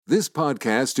This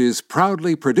podcast is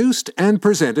proudly produced and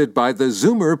presented by the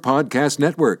Zoomer Podcast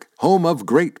Network, home of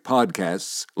great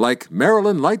podcasts like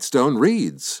Marilyn Lightstone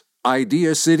Reads,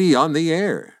 Idea City on the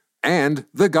Air, and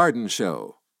The Garden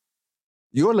Show.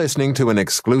 You're listening to an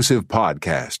exclusive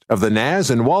podcast of the Naz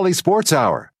and Wally Sports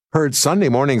Hour, heard Sunday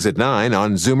mornings at 9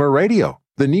 on Zoomer Radio,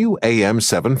 the new AM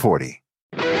 740.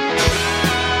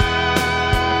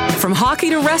 From hockey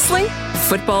to wrestling,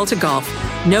 football to golf,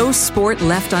 no sport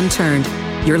left unturned.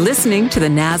 You're listening to the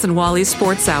Naz and Wally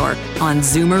Sports Hour on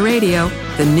Zoomer Radio,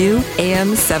 the new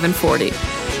AM 740.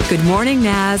 Good morning,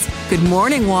 Naz. Good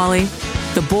morning, Wally.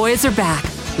 The boys are back.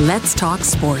 Let's talk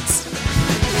sports.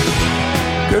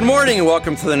 Good morning and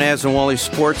welcome to the Naz and Wally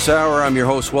Sports Hour. I'm your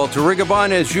host, Walter Rigabon.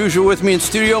 As usual, with me in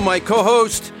studio, my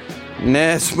co-host,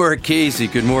 Naz Marchese.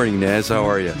 Good morning, Naz. How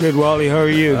are you? Good, Wally. How are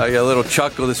you? I got a little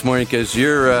chuckle this morning because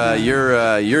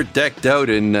you're decked out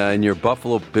in your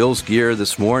Buffalo Bills gear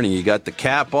this morning. You got the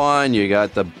cap on. You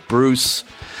got the Bruce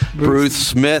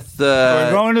Smith.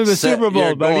 We're going to the Super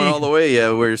Bowl, buddy. Going all the way.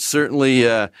 Yeah, we're certainly.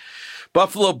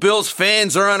 Buffalo Bills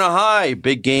fans are on a high.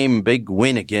 Big game, big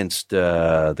win against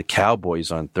the Cowboys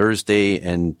on Thursday,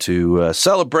 and to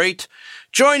celebrate.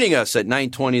 Joining us at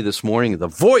 9:20 this morning, the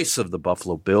voice of the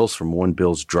Buffalo Bills from One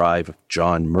Bills Drive,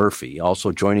 John Murphy.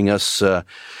 Also joining us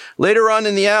later on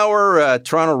in the hour,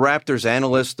 Toronto Raptors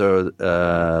analyst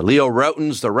Leo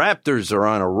Rautins. The Raptors are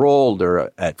on a roll.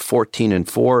 They're at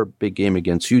 14-4, big game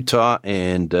against Utah,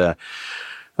 and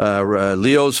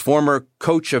Leo's former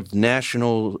coach of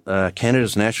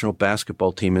Canada's national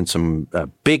basketball team, and some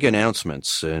big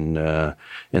announcements in the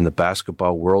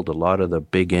basketball world. A lot of the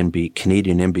big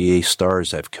Canadian NBA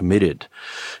stars have committed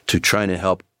to trying to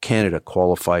help Canada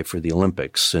qualify for the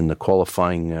Olympics in the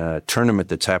qualifying tournament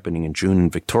that's happening in June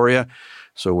in Victoria.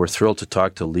 So we're thrilled to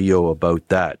talk to Leo about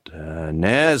that.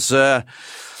 Naz,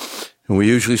 we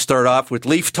usually start off with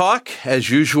Leaf talk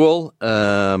as usual.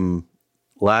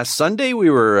 Last Sunday, we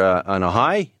were on a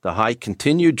high. The high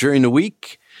continued during the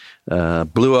week.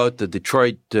 Blew out the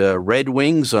Detroit Red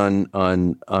Wings on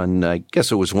I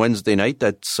guess it was Wednesday night.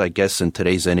 That's, I guess, in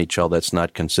today's NHL, that's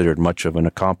not considered much of an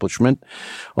accomplishment.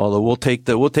 Although we'll take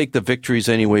the victories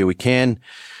any way we can.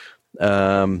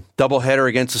 Doubleheader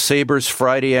against the Sabres,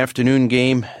 Friday afternoon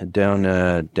game down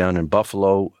in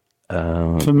Buffalo.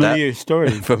 Familiar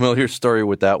story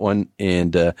with that one.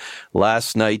 And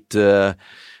last night.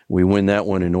 We win that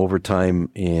one in overtime,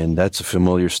 and that's a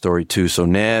familiar story too. So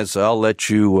Naz, I'll let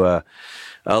you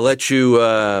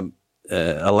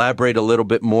elaborate a little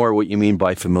bit more what you mean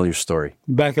by familiar story.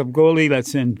 Backup goalie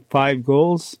that's in 5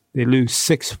 goals. They lose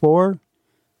 6-4.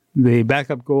 The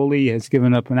backup goalie has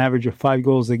given up an average of 5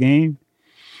 goals a game.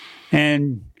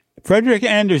 And Frederik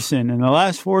Andersen in the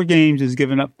last 4 games has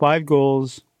given up 5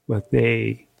 goals with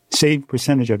a save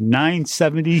percentage of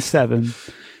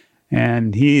 .977.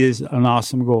 And he is an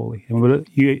awesome goalie. And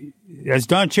as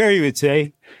Don Cherry would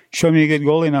say, show me a good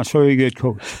goalie and I'll show you a good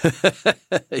coach.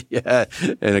 Yeah,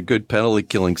 and a good penalty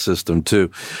killing system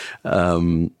too.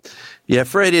 Fred,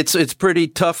 it's pretty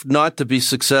tough not to be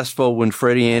successful when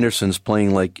Freddie Andersen's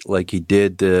playing like he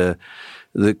did.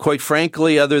 Quite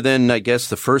frankly, other than I guess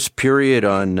the first period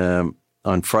on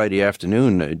Friday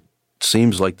afternoon, it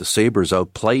seems like the Sabres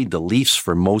outplayed the Leafs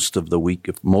for most of the week,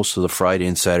 most of the Friday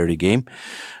and Saturday game.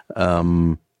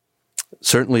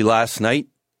 Certainly last night,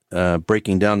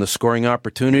 breaking down the scoring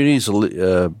opportunities,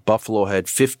 Buffalo had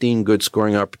 15 good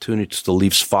scoring opportunities, the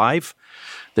Leafs 5.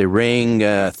 They rang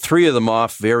 3 of them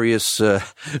off various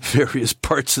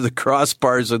parts of the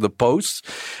crossbars of the posts,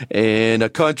 and a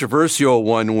controversial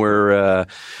one where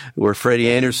Freddie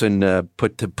Andersen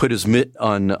put his mitt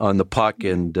on the puck,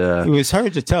 and it was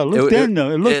hard to tell. It looked in,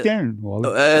 though. It looked in.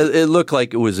 It looked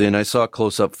like it was in. I saw a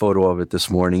close-up photo of it this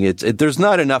morning. There's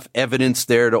not enough evidence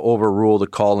there to overrule the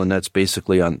call, and that's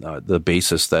basically on the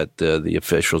basis that the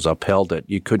officials upheld it.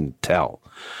 You couldn't tell.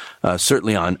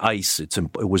 Certainly on ice, it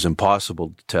was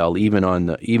impossible to tell. Even on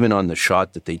the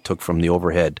shot that they took from the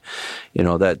overhead,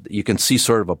 that you can see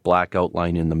sort of a black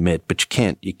outline in the mitt, but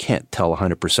you can't tell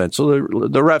 100%. So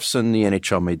the refs in the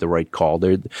NHL made the right call.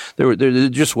 There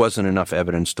just wasn't enough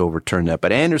evidence to overturn that.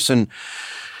 But Andersen,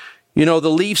 the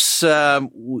Leafs.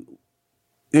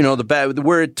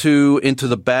 We're into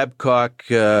the Babcock,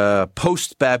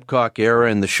 post-Babcock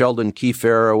era and the Sheldon Keefe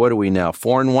era. What are we now?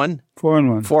 4-1?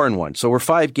 4-1. 4-1. So we're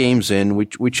 5 games in.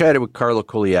 We chatted with Carlo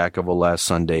Koliakovo last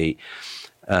Sunday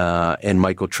and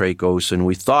Michael Trakos, and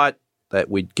we thought that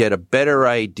we'd get a better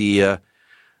idea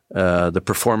the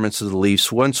performance of the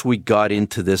Leafs once we got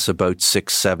into this about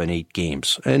 6, 7, 8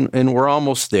 games, and we're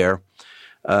almost there.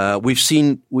 We've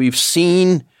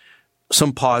seen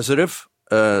some positive.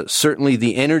 certainly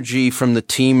the energy from the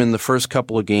team in the first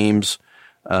couple of games,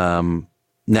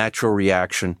 natural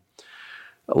reaction.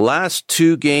 Last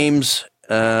two games,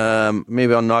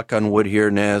 maybe I'll knock on wood here,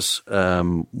 Naz.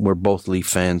 We're both Leaf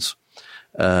fans.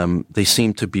 They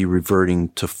seem to be reverting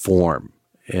to form,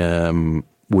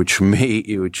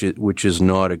 which is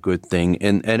not a good thing.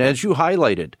 And as you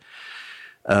highlighted,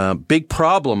 big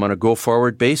problem on a go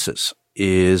forward basis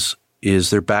is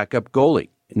their backup goalie.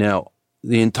 Now,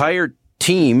 the entire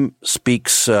team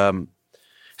speaks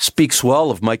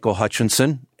well of Michael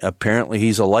Hutchinson. Apparently,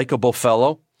 he's a likable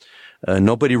fellow.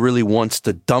 Nobody really wants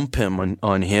to dump him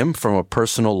on him from a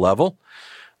personal level,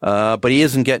 but he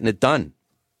isn't getting it done.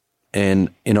 And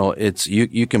it's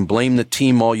you can blame the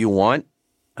team all you want.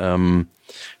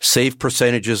 Save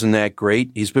percentage isn't that great.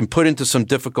 He's been put into some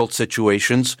difficult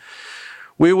situations.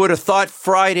 We would have thought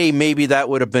Friday maybe that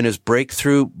would have been his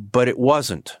breakthrough, but it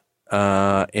wasn't.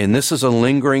 And this is a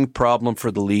lingering problem for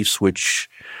the Leafs, which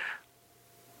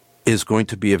is going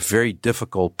to be a very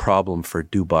difficult problem for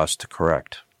Dubas to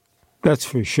correct. That's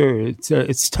for sure.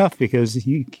 It's tough because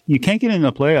you can't get in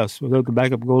the playoffs without the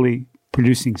backup goalie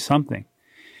producing something.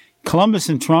 Columbus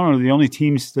and Toronto are the only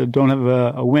teams that don't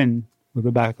have a win with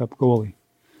a backup goalie.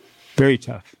 Very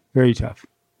tough. Very tough.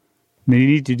 They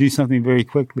need to do something very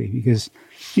quickly because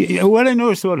what I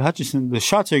noticed about Hutchinson, the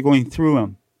shots are going through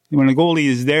him. When a goalie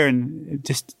is there and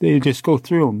they just go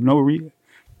through him.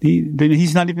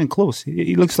 He's not even close.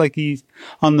 He looks like he's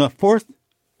on the fourth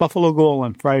Buffalo goal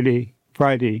on Friday.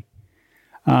 It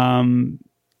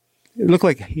looked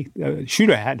like a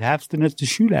shooter had half the net to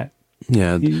shoot at.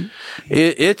 Yeah,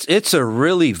 it's a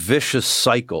really vicious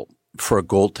cycle for a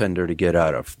goaltender to get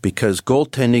out of because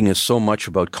goaltending is so much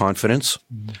about confidence.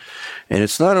 Mm-hmm. And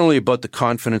it's not only about the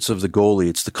confidence of the goalie,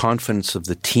 it's the confidence of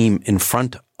the team in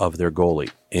front of their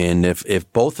goalie. And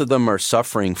if both of them are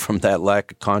suffering from that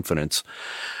lack of confidence,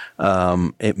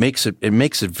 it makes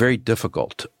it very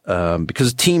difficult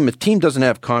because if a team doesn't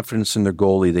have confidence in their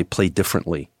goalie, they play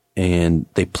differently and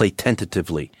they play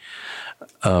tentatively.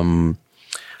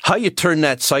 How you turn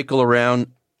that cycle around,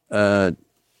 that's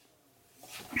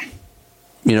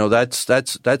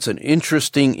an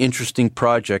interesting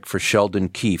project for Sheldon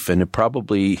Keefe, and it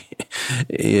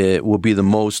will be the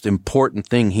most important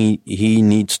thing he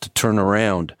needs to turn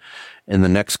around in the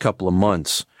next couple of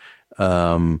months.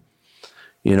 I'm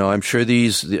sure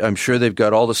they've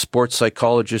got all the sports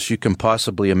psychologists you can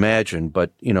possibly imagine, but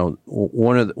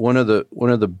one of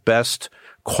the best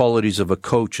qualities of a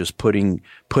coach is putting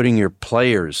your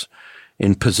players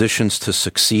in positions to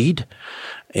succeed.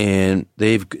 And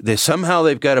they've got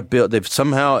to build.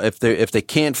 If they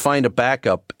can't find a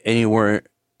backup anywhere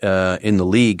in the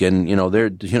league, and they're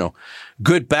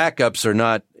good backups are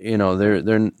not.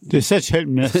 They're such hit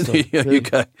and miss. They had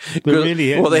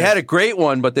a great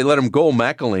one, but they let him go,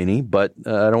 McElhinney. But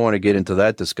I don't want to get into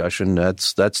that discussion.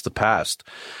 That's the past.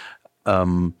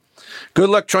 Good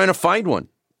luck trying to find one.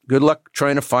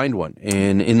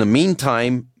 And in the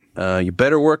meantime, you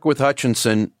better work with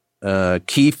Hutchinson.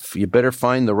 Keefe, you better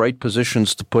find the right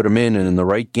positions to put him in and in the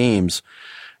right games.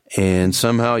 And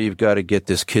somehow you've got to get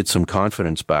this kid some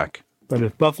confidence back. But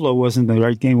if Buffalo wasn't the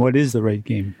right game, what is the right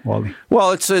game, Wally?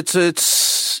 Well,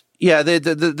 the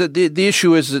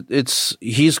issue is that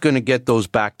he's going to get those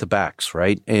back-to-backs,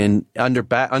 right? And in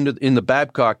the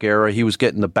Babcock era, he was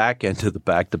getting the back end of the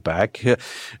back-to-back.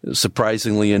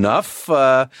 Surprisingly enough,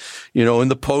 in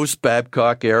the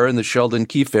post-Babcock era, in the Sheldon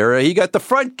Keefe era, he got the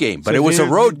front game, but it was a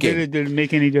road game. Did it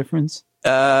make any difference?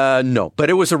 No, but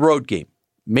it was a road game.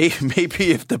 Maybe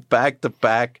if the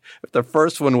back-to-back, if the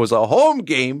first one was a home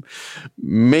game,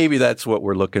 maybe that's what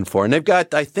we're looking for. And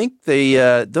don't they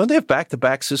have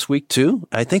back-to-backs this week too?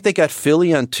 I think they got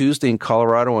Philly on Tuesday and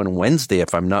Colorado on Wednesday,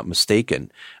 if I'm not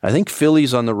mistaken. I think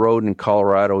Philly's on the road and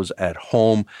Colorado's at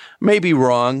home. Maybe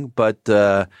wrong, but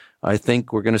I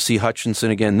think we're going to see Hutchinson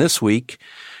again this week.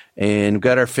 And we've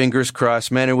got our fingers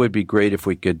crossed. Man, it would be great if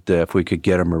we could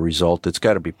get him a result. It's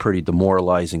got to be pretty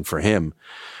demoralizing for him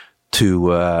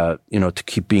to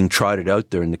keep being trotted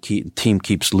out there and the team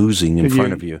keeps losing in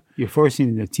front of you. You're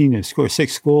forcing the team to score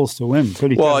 6 goals to win.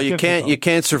 You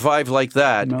can't survive like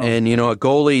that. No. And a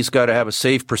goalie's got to have a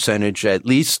save percentage at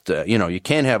least. You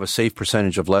can't have a save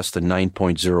percentage of less than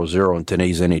 9.00 in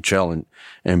today's NHL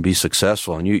and be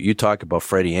successful. And you talk about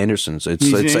Freddie Anderson's. It's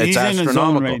astronomical in his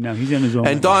zone right now. He's in his zone.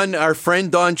 And our friend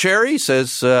Don Cherry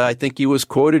says I think he was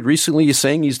quoted recently as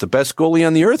saying he's the best goalie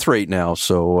on the earth right now.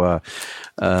 So.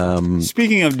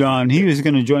 Speaking of Don, he was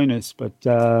going to join us, but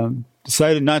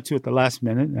decided not to at the last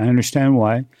minute. I understand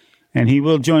why. And he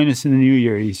will join us in the new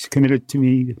year. He's committed to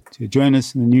me to join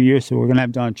us in the new year, so we're going to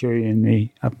have Don Cherry in the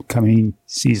upcoming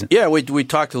season. Yeah, we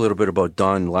talked a little bit about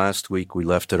Don last week. We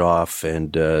left it off,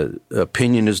 and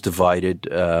opinion is divided.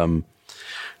 If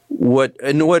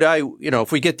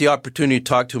we get the opportunity to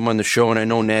talk to him on the show, and I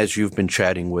know, Naz, you've been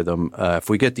chatting with him, if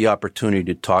we get the opportunity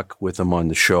to talk with him on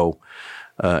the show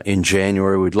in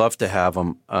January, we'd love to have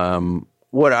him.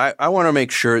 What I want to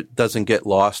make sure it doesn't get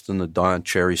lost in the Don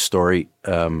Cherry story.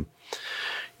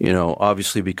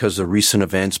 Obviously because of recent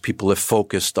events, people have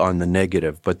focused on the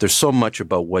negative, but there's so much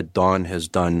about what Don has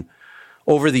done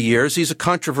over the years. He's a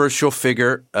controversial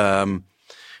figure.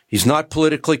 He's not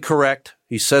politically correct.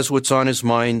 He says what's on his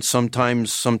mind.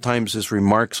 Sometimes his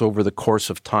remarks over the course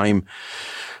of time,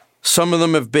 some of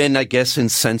them have been, I guess,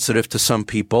 insensitive to some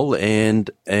people.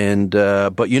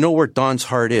 But you know where Don's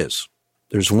heart is.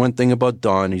 There's one thing about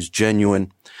Don. He's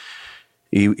genuine.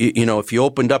 If you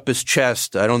opened up his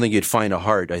chest, I don't think you'd find a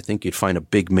heart. I think you'd find a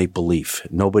big maple leaf.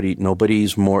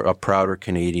 Nobody's more a prouder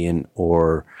Canadian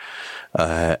or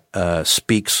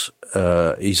speaks.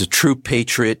 He's a true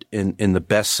patriot in the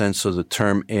best sense of the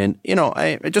term. And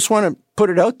I just want to put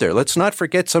it out there. Let's not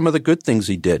forget some of the good things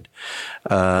he did,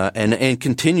 and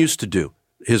continues to do.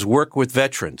 His work with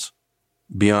veterans.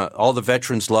 Beyond all the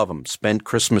veterans love him. Spent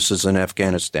Christmases in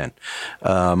Afghanistan.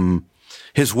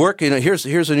 His work, here's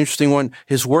an interesting one.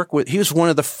 His work he was one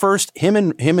of the first. Him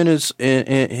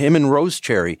and Rose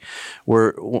Cherry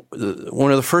were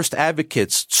one of the first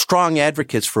strong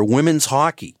advocates for women's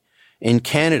hockey in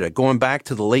Canada, going back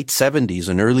to the late 70s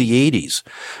and early 80s.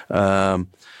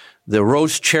 The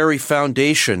Rose Cherry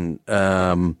Foundation,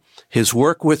 his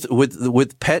work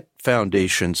with pet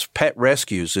foundations, pet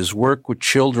rescues, his work with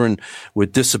children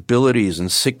with disabilities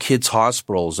and sick kids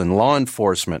hospitals and law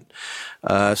enforcement.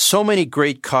 So many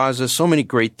great causes, so many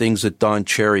great things that Don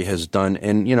Cherry has done.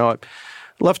 And, I'd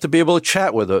love to be able to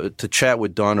chat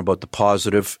with Don about the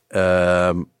positive,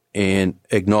 and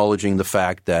acknowledging the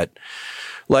fact that,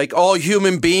 like all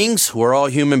human beings, we're all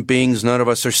human beings. None of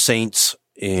us are saints.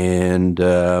 And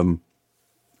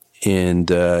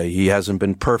he hasn't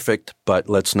been perfect, but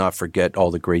let's not forget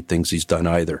all the great things he's done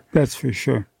either. That's for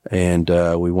sure. And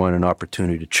we want an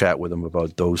opportunity to chat with him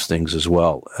about those things as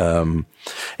well.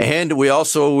 And we've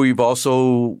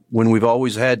also, when we've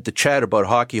always had the chat about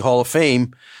Hockey Hall of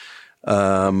Fame,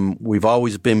 we've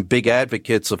always been big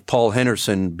advocates of Paul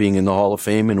Henderson being in the Hall of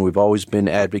Fame, and we've always been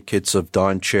advocates of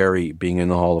Don Cherry being in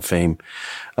the Hall of Fame.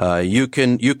 You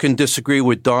can disagree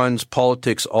with Don's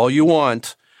politics all you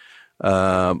want,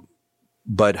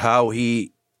 but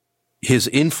his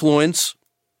influence,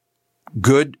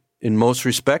 good in most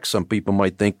respects. Some people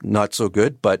might think not so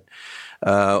good, but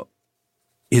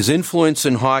his influence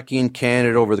in hockey in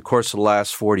Canada over the course of the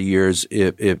last 40 years,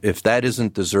 if that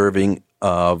isn't deserving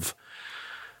of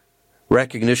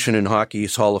recognition in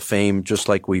Hockey's Hall of Fame, just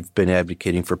like we've been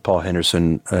advocating for Paul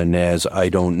Henderson, Naz, I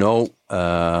don't know.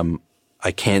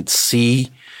 I can't see.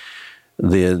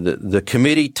 The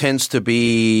committee tends to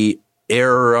be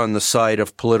error on the side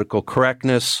of political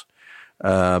correctness.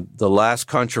 The last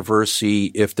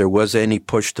controversy, if there was any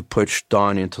push to push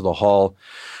Don into the Hall,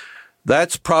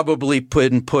 that's probably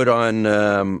been put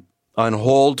on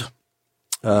hold.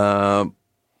 But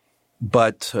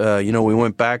we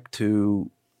went back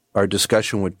to our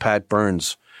discussion with Pat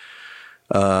Burns.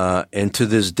 And to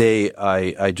this day,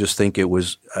 I just think it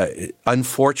was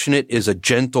unfortunate is a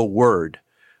gentle word.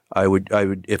 I would,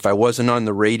 if I wasn't on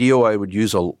the radio, I would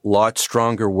use a lot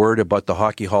stronger word about the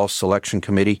Hockey Hall Selection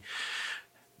Committee.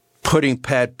 Putting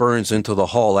Pat Burns into the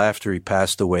Hall after he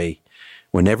passed away,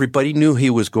 when everybody knew he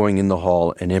was going in the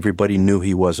Hall and everybody knew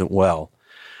he wasn't well,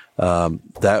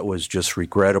 that was just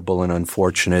regrettable and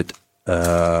unfortunate.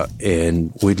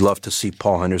 And we'd love to see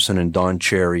Paul Henderson and Don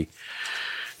Cherry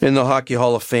in the Hockey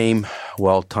Hall of Fame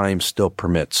while time still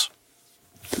permits.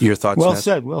 Your thoughts? Well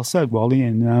said, Wally.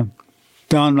 And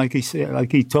Don, like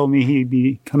he told me, he'd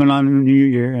be coming on in the new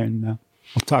year, and we'll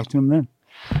talk to him then.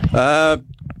 A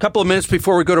couple of minutes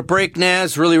before we go to break,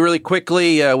 Naz, really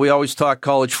quickly, we always talk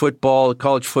college football.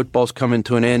 College football's coming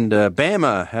to an end.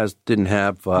 Bama didn't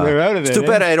have. They're out of it. It's too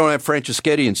bad I don't have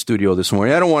Franceschetti in studio this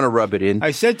morning. I don't want to rub it in. I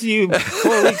said to you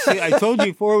 4 weeks ago, I told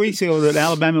you 4 weeks ago that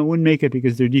Alabama wouldn't make it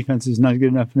because their defense is not good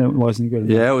enough, and it wasn't good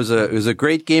enough. Yeah, it was a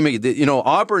great game.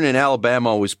 Auburn and Alabama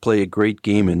always play a great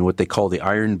game in what they call the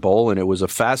Iron Bowl, and it was a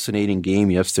fascinating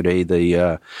game yesterday.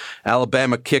 The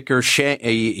Alabama kicker,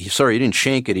 he didn't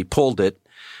shank it, he pulled it.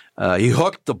 He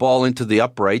hooked the ball into the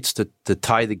uprights to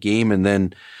tie the game, and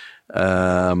then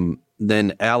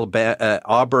then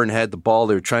Auburn had the ball.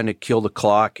 They were trying to kill the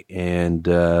clock, and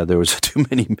there was too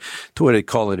many. What do they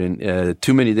call it?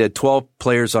 Too many. They had 12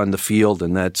 players on the field,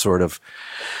 and that sort of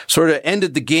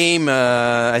ended the game.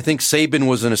 I think Saban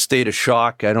was in a state of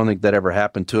shock. I don't think that ever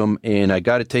happened to him, and I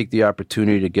got to take the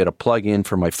opportunity to get a plug in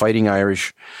for my Fighting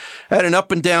Irish. Had an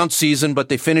up and down season, but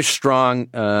they finished strong.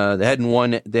 They hadn't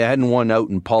won out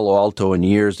in Palo Alto in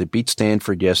years. They beat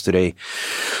Stanford yesterday,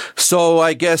 so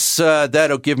I guess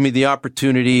that'll give me the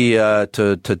opportunity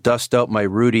to dust out my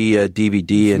Rudy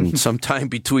DVD, and sometime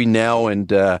between now and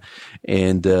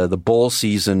the bowl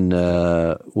season,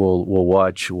 we'll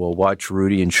watch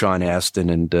Rudy and Sean Astin,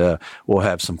 and we'll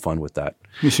have some fun with that.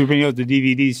 We should bring out the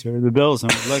DVDs for the Bills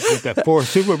and like with the 4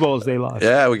 Super Bowls they lost.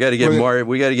 Yeah, we got to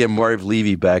get Marv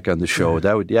Levy back on the show.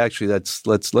 That would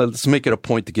let's make it a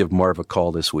point to give Marv a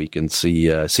call this week and see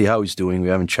how he's doing. We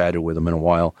haven't chatted with him in a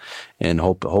while, and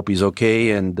hope he's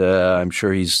okay. And I'm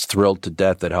sure he's thrilled to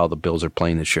death at how the Bills are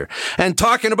playing this year. And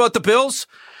talking about the Bills,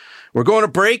 we're going to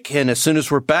break, and as soon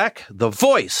as we're back, the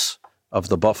voice of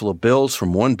the Buffalo Bills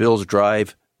from One Bills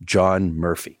Drive, John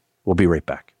Murphy. We'll be right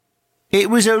back. It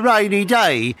was a rainy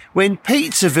day when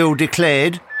Pizzaville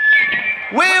declared,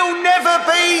 "We'll never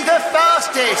be the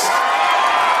fastest.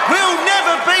 We'll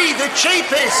never be the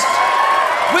cheapest.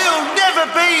 We'll never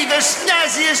be the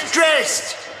snazziest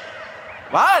dressed."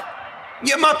 What?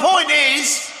 Yeah, my point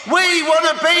is, we want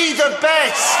to be the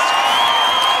best.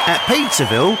 At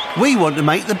Pizzaville, we want to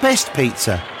make the best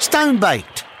pizza,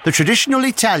 stone-baked, the traditional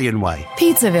Italian way.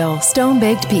 Pizzaville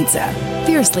Stone-Baked Pizza.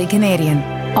 Fiercely Canadian.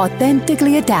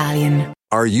 Authentically Italian.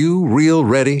 Are you real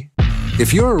ready?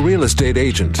 If you're a real estate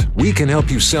agent, we can help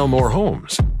you sell more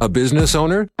homes. A business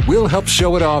owner? We'll help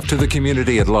show it off to the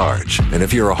community at large. And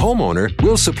if you're a homeowner,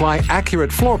 we'll supply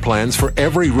accurate floor plans for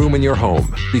every room in your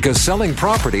home. Because selling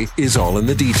property is all in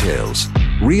the details.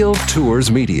 Real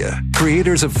Tours Media,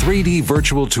 creators of 3D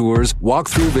virtual tours,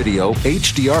 walkthrough video,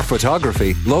 HDR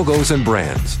photography, logos, and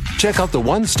brands. Check out the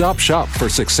one-stop shop for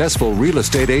successful real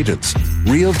estate agents.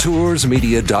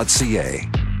 realtoursmedia.ca.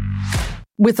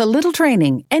 With a little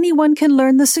training, anyone can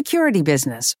learn the security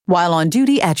business while on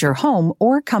duty at your home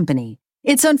or company.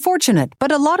 It's unfortunate,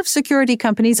 but a lot of security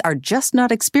companies are just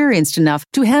not experienced enough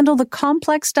to handle the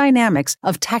complex dynamics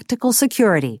of tactical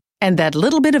security. And that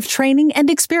little bit of training and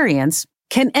experience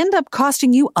can end up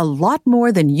costing you a lot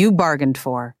more than you bargained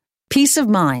for. Peace of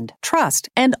mind, trust,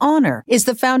 and honor is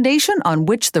the foundation on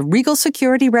which the Regal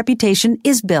Security reputation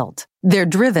is built. They're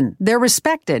driven, they're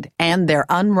respected, and they're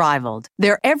unrivaled.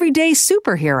 They're everyday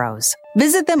superheroes.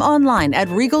 Visit them online at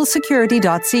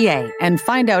regalsecurity.ca and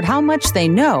find out how much they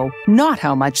know, not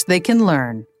how much they can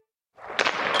learn.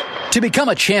 To become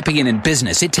a champion in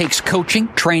business, it takes coaching,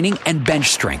 training, and bench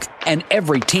strength. And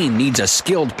every team needs a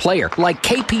skilled player like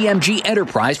KPMG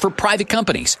Enterprise for private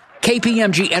companies.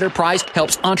 KPMG Enterprise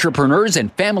helps entrepreneurs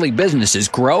and family businesses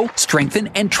grow, strengthen,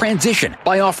 and transition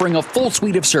by offering a full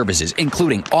suite of services,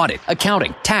 including audit,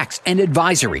 accounting, tax, and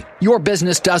advisory. Your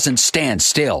business doesn't stand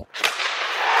still.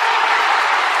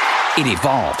 It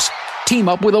evolves. Team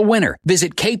up with a winner.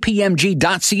 Visit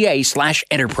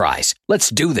kpmg.ca/enterprise. Let's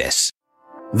do this.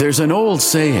 There's an old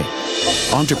saying,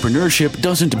 entrepreneurship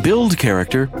doesn't build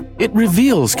character, it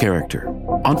reveals character.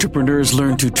 Entrepreneurs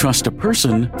learn to trust a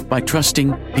person by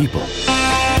trusting people.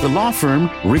 The law firm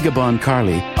Rigabon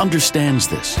Carly understands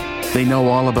this. They know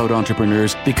all about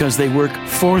entrepreneurs because they work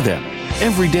for them.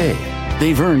 Every day,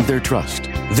 they've earned their trust.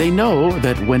 They know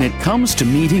that when it comes to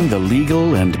meeting the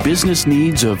legal and business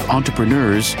needs of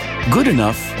entrepreneurs, good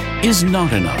enough is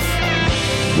not enough.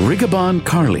 Rigabon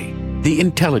Carly, the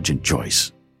intelligent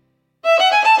choice.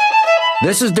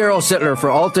 This is Daryl Sittler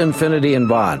for Alta Infinity in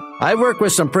Vaughan. I've worked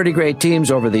with some pretty great teams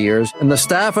over the years, and the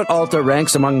staff at Alta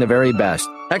ranks among the very best.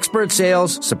 Expert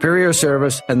sales, superior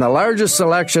service, and the largest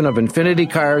selection of Infinity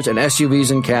cars and SUVs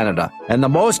in Canada, and the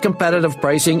most competitive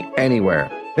pricing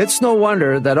anywhere. It's no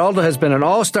wonder that Alta has been an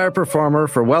all-star performer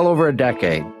for well over a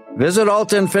decade. Visit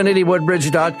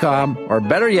altainfinitywoodbridge.com, or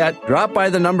better yet, drop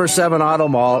by the number 7 Auto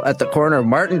Mall at the corner of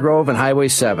Martin Grove and Highway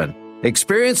 7.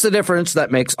 Experience the difference that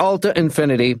makes Alta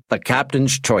Infinity the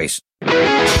captain's choice.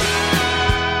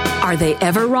 Are they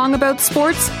ever wrong about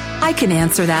sports? I can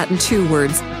answer that in 2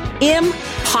 words.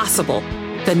 Impossible.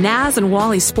 The Naz and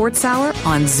Wally Sports Hour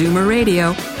on Zoomer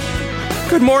Radio.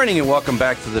 Good morning and welcome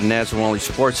back to the Naz and Wally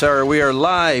Sports Hour. We are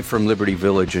live from Liberty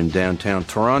Village in downtown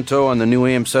Toronto on the new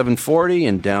AM 740.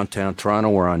 In downtown Toronto,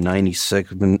 we're on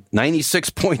 96.7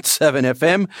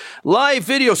 FM. Live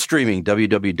video streaming,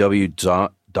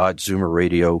 www.zoomerradio.ca.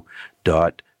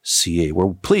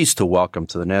 We're pleased to welcome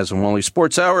to the Naz and Wally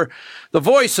Sports Hour the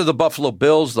voice of the Buffalo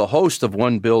Bills, the host of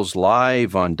One Bills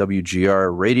Live on WGR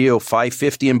Radio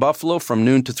 550 in Buffalo from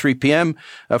noon to 3 p.m.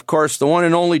 Of course, the one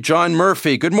and only John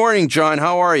Murphy. Good morning, John.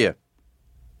 How are you?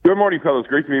 Good morning, fellas.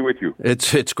 Great to be with you.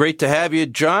 It's great to have you,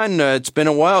 John. It's been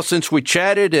a while since we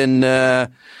chatted, and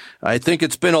I think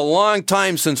it's been a long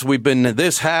time since we've been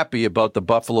this happy about the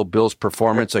Buffalo Bills'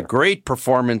 performance. A great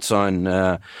performance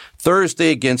on Thursday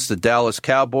against the Dallas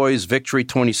Cowboys, victory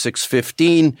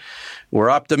 26-15. We're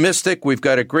optimistic. We've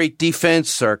got a great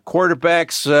defense. Our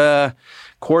quarterback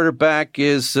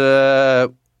is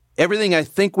everything I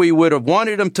think we would have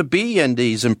wanted him to be, and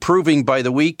he's improving by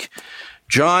the week.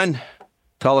 John,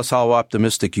 tell us how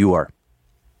optimistic you are.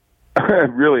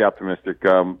 Really optimistic.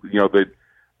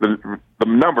 The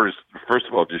numbers, first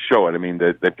of all, just show it. I mean,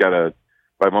 they've got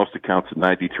by most accounts, a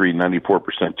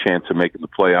 94% chance of making the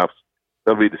playoffs.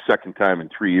 That'll be the second time in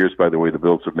 3 years, by the way, the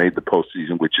Bills have made the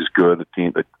postseason, which is good.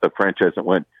 The franchise that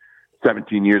went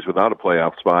 17 years without a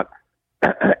playoff spot.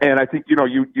 And I think,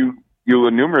 you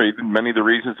enumerated many of the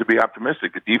reasons to be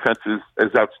optimistic. The defense is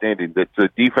outstanding. It's a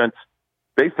defense,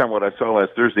 based on what I saw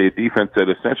last Thursday, a defense that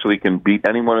essentially can beat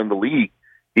anyone in the league,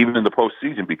 even in the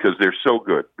postseason, because they're so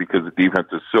good, because the defense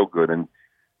is so good and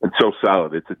so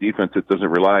solid. It's a defense that doesn't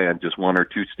rely on just one or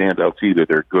two standouts either.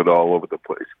 They're good all over the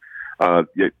place.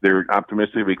 They're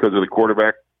optimistic because of the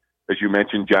quarterback. As you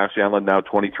mentioned, Josh Allen, now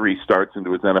 23 starts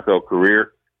into his NFL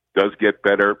career, does get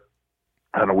better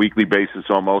on a weekly basis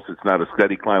almost. It's not a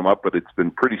steady climb up, but it's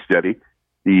been pretty steady.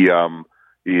 He is,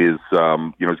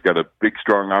 he's got a big,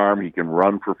 strong arm. He can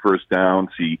run for first downs.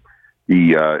 He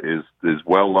is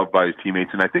well loved by his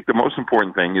teammates. And I think the most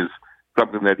important thing is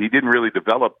something that he didn't really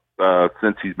develop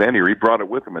since he's been here. He brought it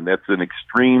with him, and that's an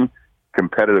extreme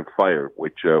competitive fire,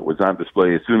 which was on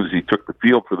display as soon as he took the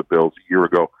field for the Bills a year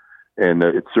ago. And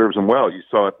it serves him well. You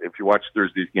saw it if you watched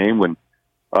Thursday's game when,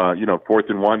 4th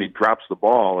and 1, he drops the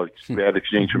ball, a bad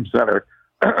exchange from center,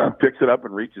 picks it up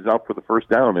and reaches out for the first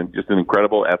down, and just an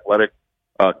incredible athletic,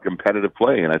 competitive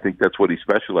play. And I think that's what he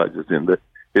specializes in.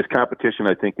 His competition,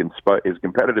 I think, his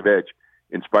competitive edge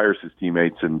inspires his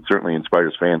teammates and certainly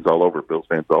inspires fans all over, Bills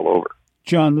fans all over.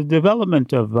 John, the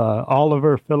development of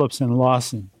Oliver, Phillips, and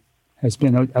Lawson has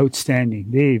been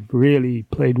outstanding. They've really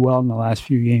played well in the last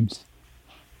few games.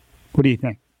 What do you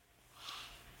think?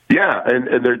 Yeah,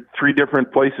 and they're three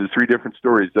different places, three different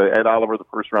stories. Ed Oliver, the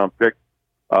first-round pick,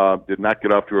 did not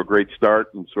get off to a great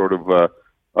start and sort of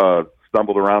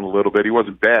stumbled around a little bit. He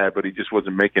wasn't bad, but he just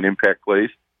wasn't making impact plays.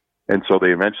 And so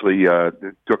they eventually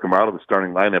took him out of the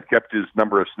starting lineup, kept his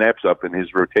number of snaps up, and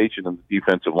his rotation in the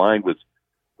defensive line was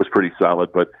pretty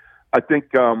solid. But I think,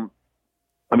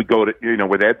 let me go to,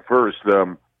 with Ed first.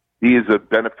 He is a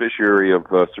beneficiary of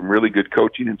some really good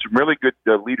coaching and some really good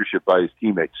leadership by his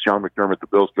teammates. Sean McDermott, the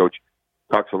Bills coach,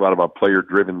 talks a lot about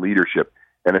player-driven leadership.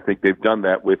 And I think they've done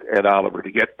that with Ed Oliver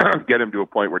to get him to a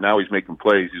point where now he's making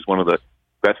plays. He's one of the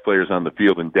best players on the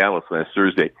field in Dallas last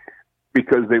Thursday,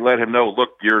 because they let him know,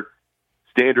 look, your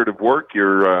standard of work,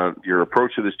 your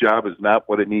approach to this job is not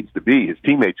what it needs to be. His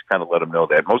teammates kind of let him know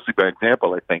that, mostly by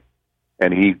example, I think.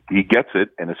 And he gets it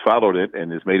and has followed it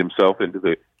and has made himself into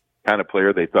the kind of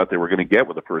player they thought they were going to get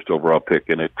with the first overall pick,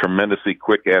 and a tremendously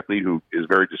quick athlete who is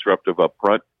very disruptive up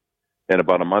front. And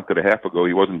about a month and a half ago,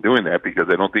 he wasn't doing that because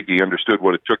I don't think he understood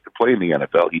what it took to play in the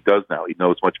NFL. He does now. He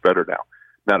knows much better now.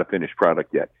 Not a finished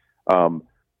product yet.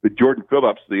 But Jordan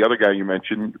Phillips, the other guy you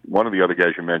mentioned, one of the other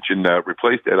guys you mentioned,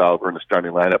 replaced Ed Oliver in the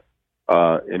starting lineup.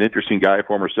 An interesting guy,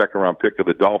 former second-round pick of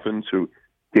the Dolphins, who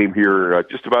came here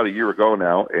just about a year ago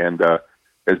now and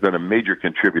has been a major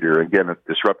contributor. Again, a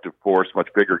disruptive force, much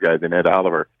bigger guy than Ed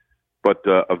Oliver, but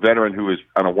a veteran who is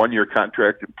on a one-year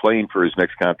contract and playing for his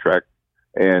next contract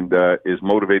and is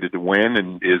motivated to win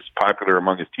and is popular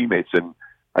among his teammates. And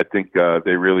I think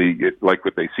they really like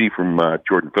what they see from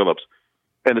Jordan Phillips.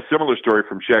 And a similar story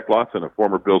from Shaq Lawson, a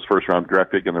former Bills first-round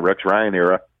draft pick in the Rex Ryan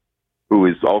era, who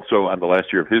is also on the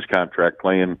last year of his contract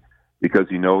playing because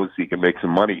he knows he can make some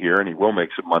money here, and he will make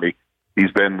some money. He's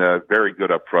been very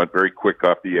good up front, very quick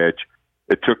off the edge.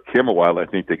 It took him a while, I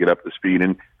think, to get up to speed.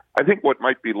 And I think what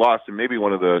might be lost, and maybe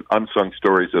one of the unsung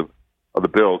stories of the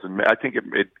Bills, and I think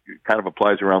it kind of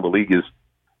applies around the league, is,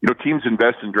 teams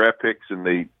invest in draft picks and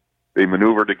they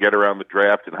maneuver to get around the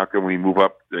draft, and how can we move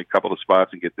up a couple of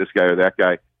spots and get this guy or that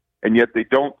guy? And yet they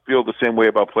don't feel the same way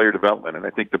about player development. And I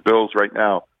think the Bills right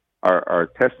now are a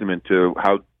testament to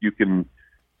how you can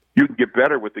get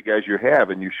better with the guys you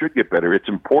have, and you should get better. It's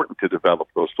important to develop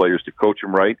those players, to coach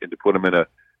them right, and to put them in a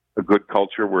good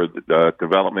culture where the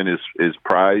development is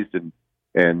prized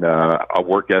and a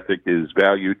work ethic is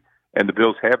valued. And the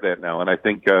Bills have that now. And I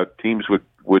think teams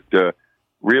would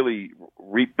really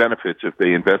reap benefits if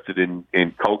they invested in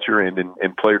culture and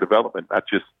in player development, not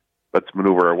just let's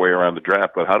maneuver our way around the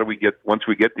draft, but how do we get, once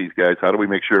we get these guys, how do we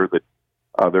make sure that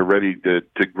they're ready to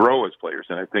grow as players?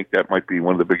 And I think that might be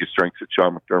one of the biggest strengths that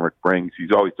Sean McDermott brings.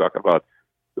 He's always talking about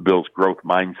the Bills' growth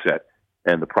mindset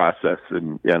and the process.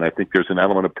 And I think there's an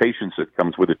element of patience that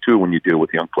comes with it, too, when you deal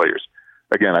with young players.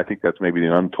 Again, I think that's maybe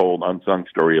the untold, unsung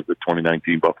story of the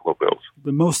 2019 Buffalo Bills.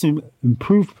 The most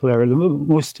improved player, the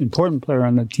most important player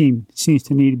on the team seems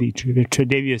to me to be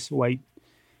Tre'Davious White.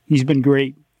 He's been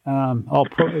great.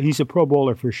 He's a Pro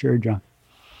Bowler for sure, John.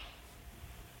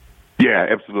 Yeah,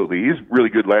 absolutely. He's really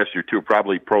good last year, too,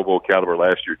 probably Pro Bowl caliber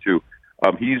last year, too.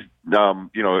 He's,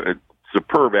 a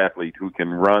superb athlete who can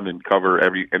run and cover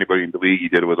anybody in the league. He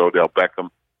did it with Odell Beckham.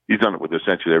 He's done it with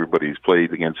essentially everybody he's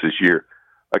played against this year.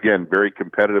 Again, very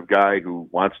competitive guy who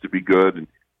wants to be good.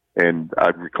 And I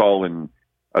recall in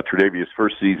Tre'Davious'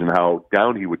 first season how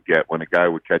down he would get when a guy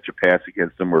would catch a pass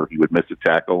against him or he would miss a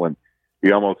tackle. And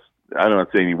he almost, I'm not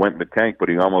saying he went in the tank, but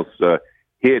he almost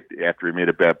hid after he made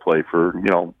a bad play for,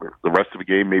 the rest of the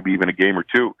game, maybe even a game or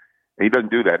two. And he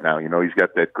doesn't do that now. He's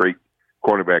got that great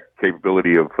cornerback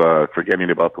capability of forgetting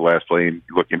about the last play and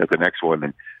looking at the next one.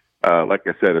 And like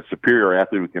I said, a superior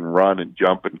athlete who can run and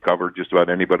jump and cover just about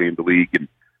anybody in the league. And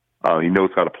he knows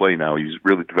how to play now. He's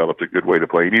really developed a good way to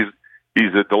play. And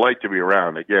he's a delight to be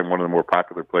around. Again, one of the more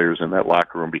popular players in that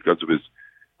locker room because of his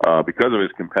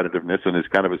competitiveness and his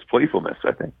playfulness,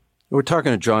 I think. We're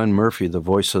talking to John Murphy, the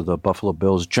voice of the Buffalo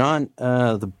Bills. John,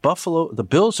 the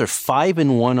Bills are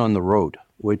 5-1 on the road,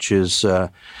 which is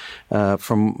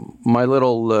from my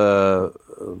little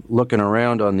looking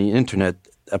around on the internet.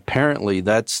 Apparently,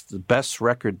 that's the best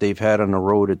record they've had on the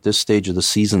road at this stage of the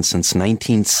season since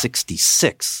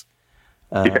 1966.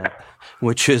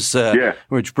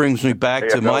 Which brings me back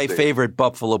to my favorite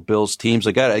Buffalo Bills teams.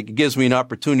 It gives me an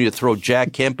opportunity to throw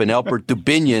Jack Kemp and Albert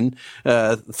Dubinion,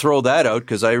 throw that out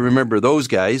because I remember those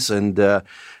guys. And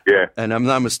I'm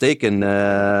not mistaken, they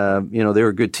were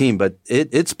a good team. But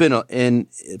it's been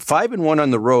 5-1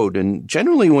 on the road, and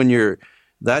generally when you're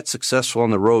that successful on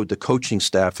the road, the coaching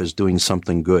staff is doing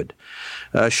something good.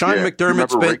 Sean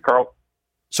McDermott's been.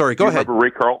 Sorry, go ahead. Remember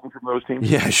Ray Carlton from those teams?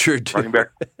 Yeah, sure do. Running back.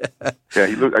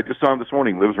 Yeah, I just saw him this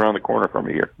morning. He lives around the corner from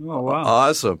me here. Oh, wow.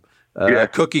 Awesome.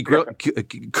 Cookie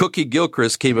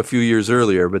Gilchrist came a few years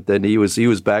earlier, but then he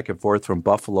was back and forth from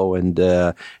Buffalo and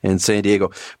San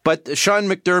Diego. But Sean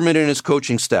McDermott and his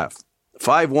coaching staff,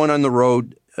 5-1 on the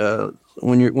road.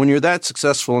 When you're that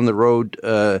successful on the road,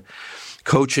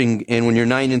 coaching, and when you're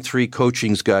 9-3,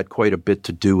 coaching's got quite a bit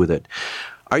to do with it.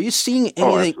 Are you seeing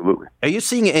anything? Absolutely. Are you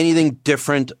seeing anything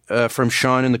different from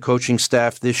Sean and the coaching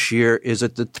staff this year? Is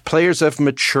it that the players have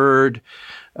matured?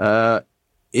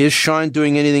 Is Sean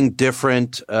doing anything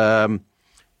different?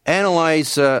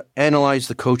 Analyze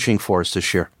the coaching for us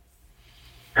this year.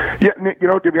 Yeah,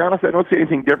 to be honest, I don't see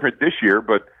anything different this year,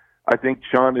 but I think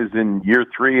Sean is in year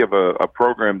 3 of a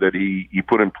program that he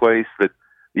put in place that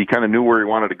he kind of knew where he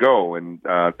wanted to go, and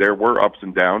there were ups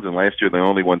and downs. And last year they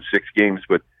only won 6 games,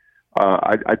 but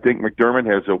I think McDermott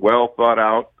has a well thought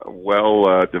out,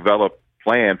 developed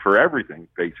plan for everything.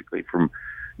 Basically, from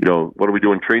what do we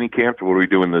do in training camp to what do we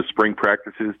do in the spring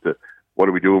practices to what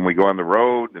do we do when we go on the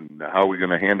road and how are we going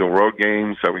to handle road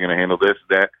games? How are we going to handle this,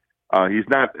 that? He's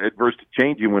not adverse to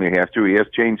changing when he has to. He has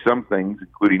changed some things,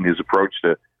 including his approach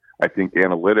to, I think,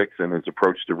 analytics and his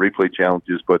approach to replay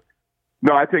challenges. But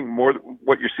no, I think more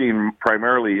what you're seeing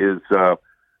primarily is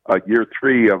year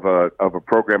 3 of a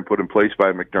program put in place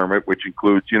by McDermott, which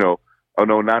includes, a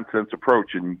no-nonsense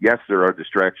approach. And yes, there are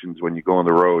distractions when you go on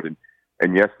the road,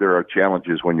 and yes, there are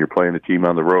challenges when you're playing a team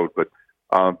on the road. But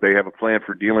they have a plan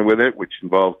for dealing with it, which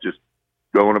involves just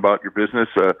going about your business,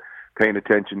 paying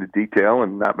attention to detail,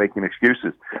 and not making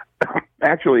excuses.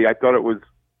 Actually, I thought it was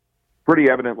pretty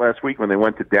evident last week when they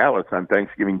went to Dallas on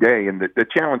Thanksgiving Day, and the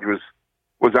challenge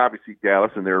was obviously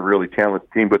Dallas, and they're a really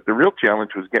talented team, but the real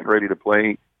challenge was getting ready to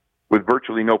play with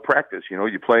virtually no practice.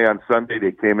 You play on Sunday.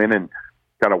 They came in and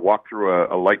kind of walked through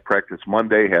a light practice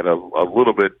Monday, had a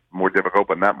little bit more difficult,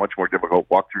 but not much more difficult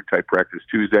walkthrough type practice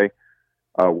Tuesday,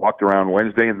 walked around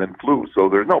Wednesday, and then flew. So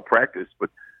there's no practice, but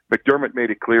McDermott made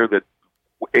it clear that,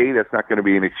 A, that's not going to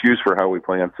be an excuse for how we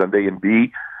play on Sunday, and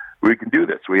B, we can do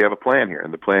this. We have a plan here,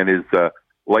 and the plan is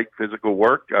light physical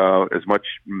work, as much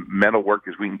mental work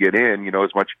as we can get in,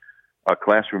 as much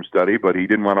classroom study, but he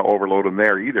didn't want to overload them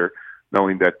there either,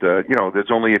 knowing that,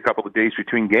 there's only a couple of days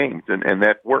between games, and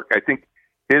that work. I think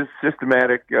his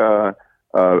systematic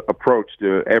approach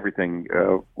to everything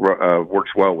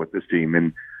works well with this team,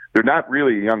 and they're not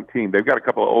really a young team. They've got a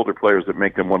couple of older players that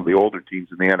make them one of the older teams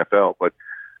in the NFL, but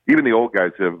even the old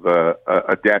guys have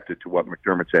adapted to what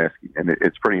McDermott's asking, and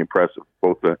it's pretty impressive,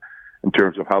 both in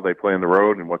terms of how they play on the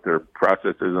road and what their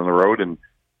process is on the road, and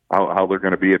how they're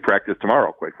going to be at practice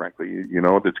tomorrow. Quite frankly,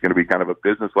 it's going to be kind of a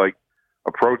business-like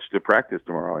approach to practice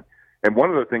tomorrow. And one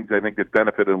of the things I think that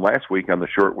benefited them last week on the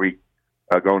short week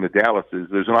going to Dallas is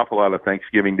there's an awful lot of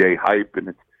Thanksgiving Day hype, and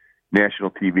it's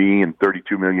national TV, and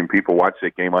 32 million people watch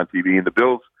that game on TV, and the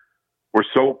Bills were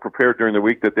so prepared during the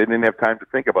week that they didn't have time to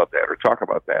think about that or talk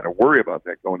about that or worry about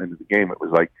that going into the game. It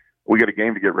was like, we got a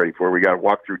game to get ready for. We got to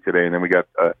walk through today, and then we got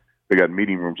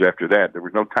meeting rooms after that. There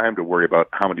was no time to worry about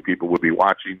how many people would be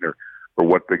watching or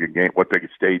what big a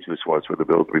stage this was for the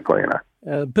Bills to be playing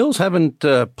on. Bills haven't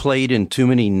played in too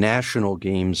many national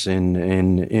games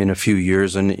in a few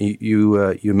years, and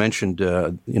you mentioned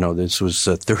this was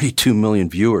 32 million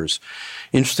viewers.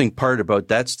 Interesting part about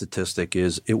that statistic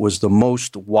is it was the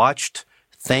most watched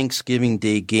Thanksgiving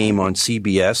Day game on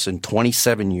CBS in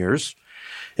 27 years.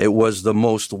 It was the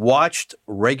most watched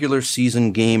regular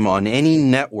season game on any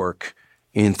network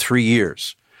in 3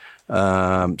 years.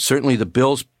 Certainly, the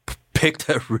Bills picked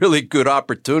a really good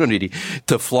opportunity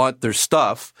to flaunt their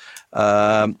stuff.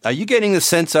 Are you getting the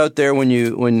sense out there when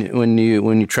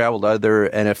you travel to other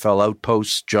NFL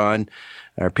outposts, John?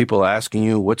 Are people asking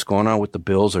you what's going on with the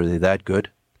Bills? Are they that good?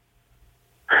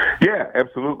 Yeah,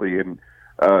 absolutely. And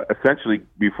essentially,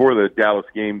 before the Dallas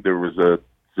game, there was a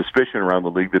suspicion around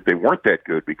the league that they weren't that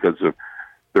good because of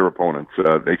their opponents.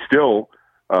 They still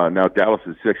now Dallas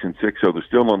is 6-6, so there's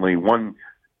still only one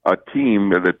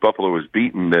team that Buffalo has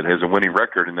beaten that has a winning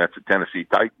record, and that's the Tennessee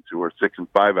Titans, who are 6-5,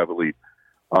 I believe.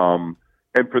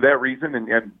 And for that reason,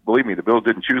 and believe me, the Bills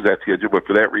didn't choose that schedule, but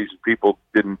for that reason, people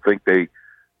didn't think they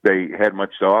had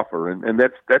much to offer, and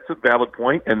that's a valid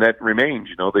point, and that remains.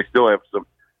 They still have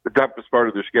the toughest part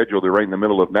of their schedule. They're right in the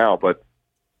middle of now, but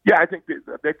yeah, I think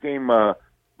that game.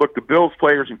 Look, the Bills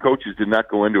players and coaches did not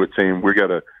go into it saying we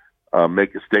got to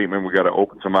make a statement, we got to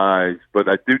open some eyes, but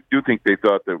I do think they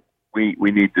thought that we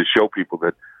need to show people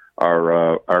that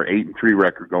our 8-3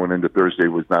 record going into Thursday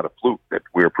was not a fluke, that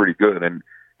we were pretty good, and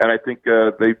I think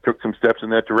they took some steps in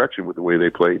that direction with the way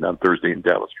they played on Thursday in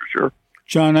Dallas for sure.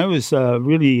 John, I was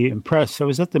really impressed. I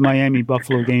was at the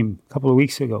Miami-Buffalo game a couple of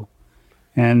weeks ago,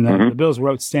 and the Bills were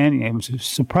outstanding. I was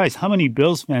surprised how many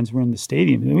Bills fans were in the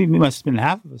stadium. We must have been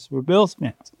half of us were Bills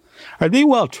fans. Are they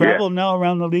well-traveled now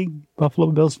around the league,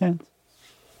 Buffalo Bills fans?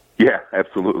 Yeah,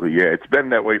 absolutely. Yeah, it's been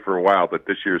that way for a while, but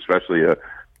this year especially,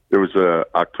 there was a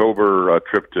October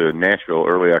trip to Nashville,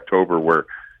 early October, where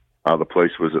the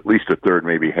place was at least a third,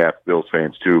 maybe half Bills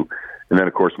fans too. And then,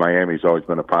 of course, Miami's always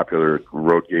been a popular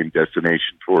road game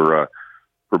destination for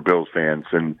Bills fans.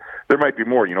 And there might be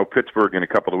more. Pittsburgh in a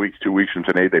couple of weeks, 2 weeks from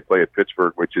today, they play at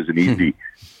Pittsburgh, which is an easy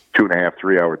 2.5,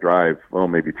 3-hour drive. Well,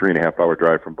 maybe 3.5-hour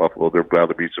drive from Buffalo. There'll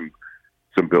probably be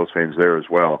some Bills fans there as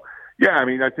well. Yeah, I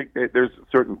mean, I think that there's a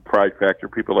certain pride factor.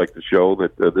 People like to show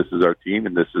that this is our team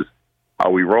and this is how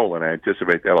we roll. And I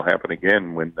anticipate that'll happen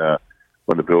again when the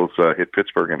Bills hit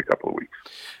Pittsburgh in a couple of weeks.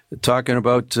 Talking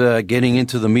about getting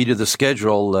into the meat of the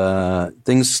schedule,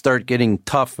 things start getting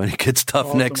tough, and it gets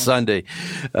tough next Sunday.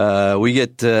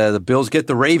 The Bills get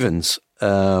the Ravens,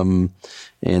 and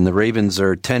the Ravens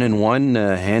are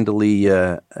 10-1, handily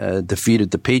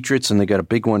defeated the Patriots, and they got a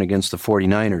big one against the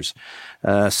 49ers.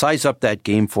 Size up that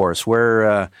game for us.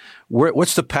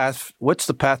 What's the path? What's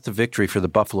the path to victory for the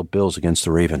Buffalo Bills against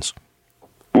the Ravens?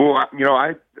 Well,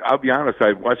 I'll be honest.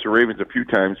 I've watched the Ravens a few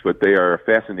times, but they are a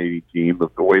fascinating team.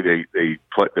 The way they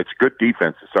play, it's a good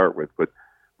defense to start with, but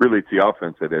really it's the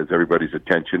offense that has everybody's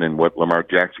attention and what Lamar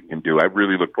Jackson can do. I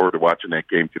really look forward to watching that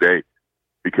game today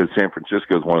because San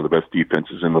Francisco is one of the best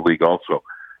defenses in the league. Also,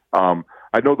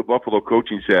 I know the Buffalo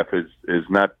coaching staff is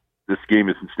not. This game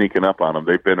isn't sneaking up on them.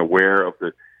 They've been aware of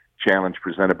the challenge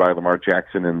presented by Lamar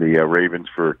Jackson and the Ravens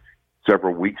for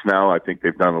several weeks now. I think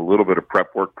they've done a little bit of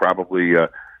prep work, probably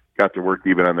got to work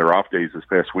even on their off days this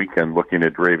past weekend looking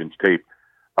at Ravens tape.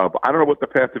 But I don't know what the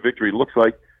path to victory looks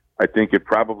like. I think it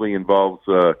probably involves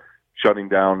shutting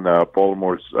down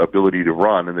Baltimore's ability to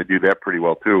run, and they do that pretty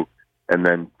well too, and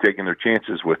then taking their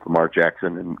chances with Lamar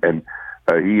Jackson. And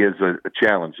he is a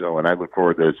challenge, though, and I look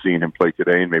forward to seeing him play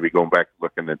today and maybe going back and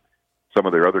looking at some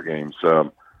of their other games.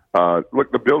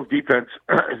 Look, the Bills' defense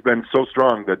has been so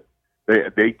strong that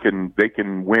they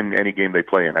can win any game they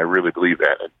play in. I really believe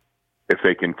that. And if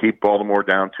they can keep Baltimore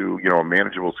down to a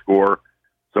manageable score,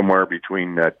 somewhere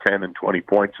between 10 and 20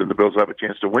 points, and the Bills have a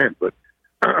chance to win. But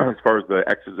as far as the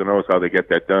X's and O's, how they get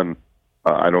that done,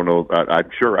 I don't know. I'm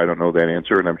sure I don't know that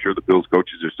answer, and I'm sure the Bills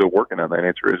coaches are still working on that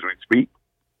answer as we speak.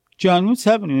 John, what's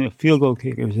happening with field goal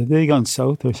kickers? Have they gone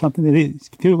south or something? These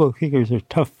field goal kickers are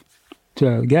tough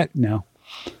to get now.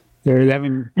 They're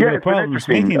having problems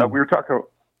making them. We were talking.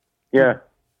 Yeah,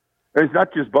 it's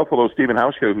not just Buffalo. Stephen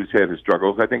Hauschka who's had his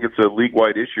struggles. I think it's a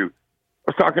league-wide issue. I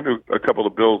was talking to a couple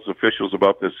of Bills officials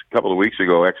about this a couple of weeks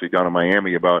ago, actually down in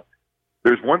Miami. About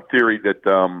there's one theory that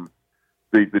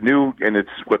the new, and it's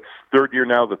what's third year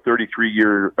now, the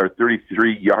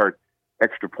 33-yard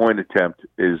extra point attempt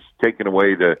is taking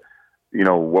away the,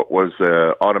 what was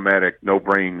automatic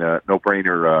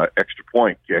no-brainer extra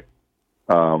point kick.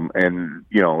 And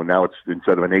now it's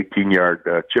instead of an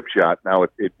 18-yard chip shot, now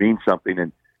it means something.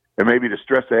 And maybe the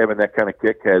stress of having that kind of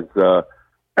kick has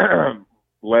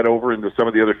led over into some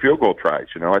of the other field goal tries.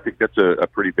 I think that's a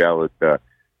pretty valid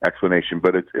explanation.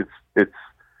 But it's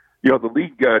the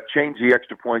league changed the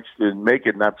extra points to make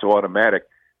it not so automatic,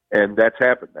 and that's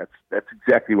happened. That's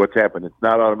exactly what's happened. It's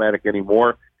not automatic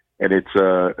anymore, and it's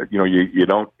you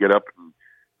don't get up and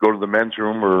go to the men's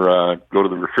room or go to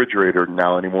the refrigerator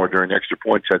now anymore during extra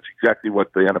points. That's exactly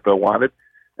what the NFL wanted,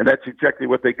 and that's exactly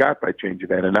what they got by changing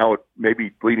that. And now it may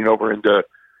be bleeding over into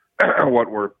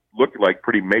what were looking like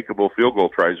pretty makeable field goal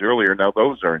tries earlier. Now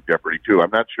those are in jeopardy too.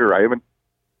 I'm not sure. I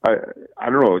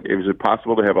don't know. Is it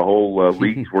possible to have a whole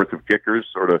league's worth of kickers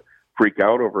sort of freak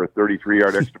out over a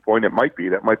 33-yard extra point? It might be.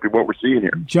 That might be what we're seeing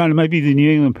here. John, it might be the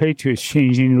New England Patriots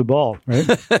changing the ball, right?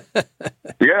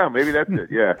 Yeah, maybe that's it,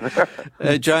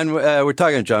 yeah. John, we're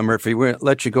talking to John Murphy. We're going to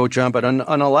let you go, John. But on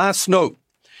a last note,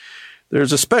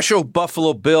 there's a special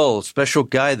Buffalo Bill, special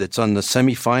guy that's on the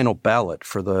semifinal ballot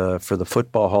for the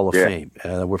Football Hall of Fame.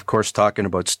 We're, of course, talking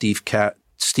about Steve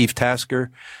Tasker.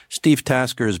 Steve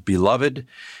Tasker is beloved.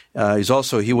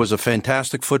 He was a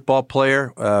fantastic football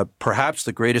player, perhaps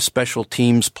the greatest special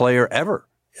teams player ever.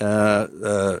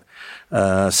 7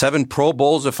 Pro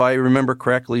Bowls, if I remember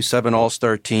correctly, 7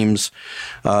 All-Star teams.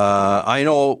 I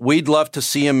know we'd love to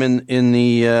see him in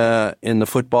the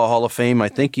Football Hall of Fame. I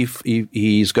think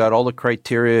he's got all the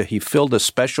criteria. He filled a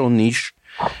special niche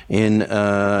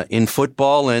in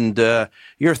football. And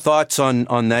your thoughts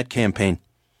on that campaign?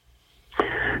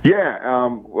 Yeah.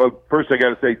 Well, first I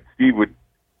got to say, Steve would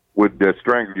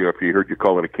strangle you if he heard you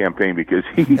call it a campaign because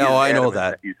he. No, I know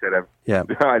that. He said, I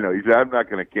know. He said, I'm not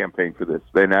going to campaign for this.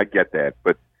 And I get that.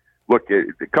 But look,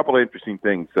 a couple of interesting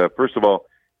things. First of all,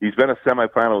 he's been a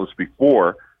semifinalist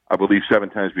before, I believe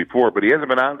 7 times before, but he hasn't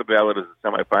been on the ballot as a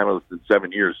semifinalist in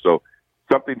 7 years. So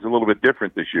something's a little bit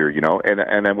different this year,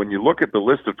 And when you look at the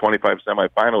list of 25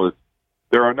 semifinalists,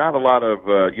 there are not a lot of,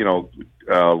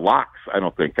 locks, I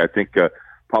don't think. I think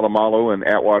Polamalu and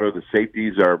Atwater, the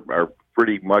safeties, are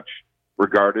pretty much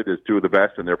regarded as 2 of the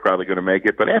best, and they're probably going to make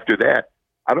it. But after that,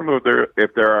 I don't know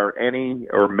if there are any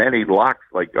or many locks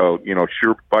like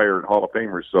surefire Hall of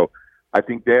Famers. So I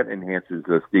think that enhances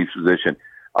Steve's position.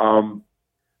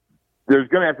 There's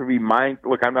going to have to be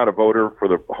look, I'm not a voter for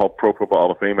the Pro Football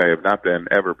Hall of Fame. I have not been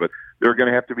ever, but there are going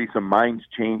to have to be some minds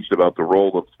changed about the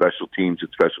role of special teams and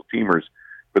special teamers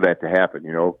for that to happen.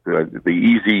 The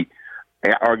easy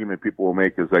argument people will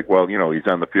make is like, well, he's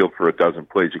on the field for a dozen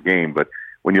plays a game. But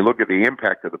when you look at the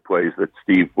impact of the plays that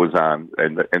Steve was on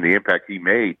and the impact he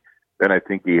made, then I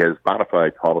think he has bona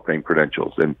fide Hall of Fame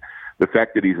credentials. And the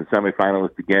fact that he's a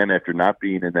semifinalist again after not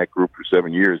being in that group for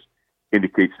 7 years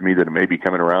indicates to me that it may be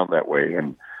coming around that way.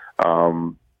 And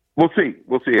we'll see.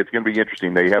 It's going to be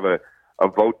interesting. They have a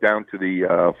vote down to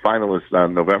the finalists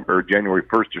on January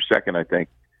 1st or 2nd, I think.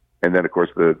 And then, of course,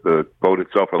 the vote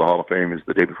itself for the Hall of Fame is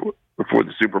the day before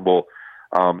the Super Bowl.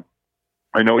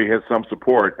 I know he has some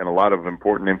support, and a lot of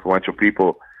important, influential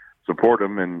people support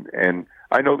him. And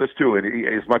I know this, too. And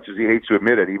as much as he hates to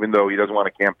admit it, even though he doesn't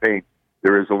want to campaign,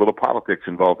 there is a little politics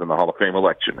involved in the Hall of Fame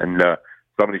election. And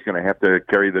somebody's going to have to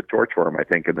carry the torch for him, I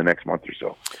think, in the next month or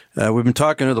so. We've been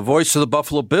talking to the voice of the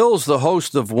Buffalo Bills, the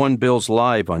host of One Bills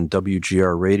Live on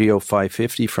WGR Radio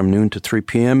 550 from noon to 3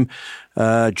 p.m.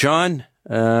 John,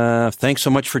 thanks so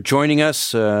much for joining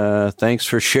us. Thanks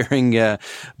for sharing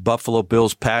Buffalo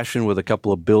Bills passion with a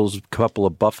couple of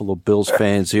Buffalo Bills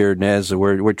fans here, Naz.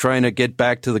 We're trying to get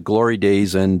back to the glory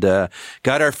days and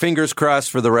got our fingers crossed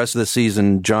for the rest of the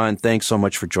season. John, thanks so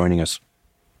much for joining us.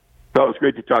 No, it was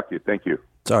great to talk to you. Thank you.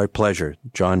 It's our pleasure.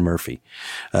 John Murphy.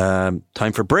 Time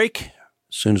for break.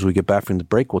 As soon as we get back from the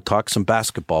break, we'll talk some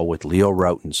basketball with Leo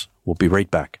Rautins. We'll be right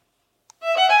back.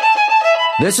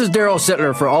 This is Daryl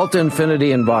Sittler for Alta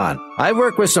Infinity in Vaughan. I've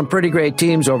worked with some pretty great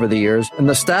teams over the years, and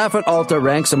the staff at Alta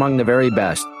ranks among the very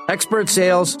best. Expert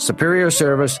sales, superior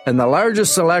service, and the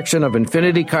largest selection of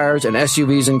Infinity cars and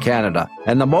SUVs in Canada,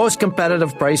 and the most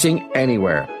competitive pricing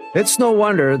anywhere. It's no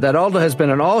wonder that Alta has been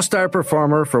an all-star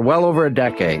performer for well over a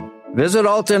decade. Visit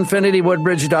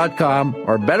AltaInfinityWoodbridge.com,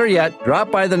 or better yet, drop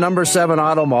by the number 7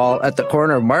 Auto Mall at the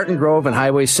corner of Martin Grove and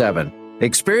Highway 7.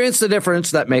 Experience the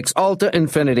difference that makes Alta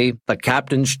Infinity the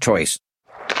captain's choice.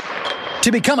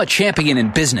 To become a champion in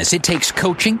business, it takes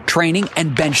coaching, training,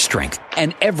 and bench strength.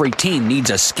 And every team needs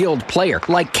a skilled player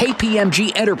like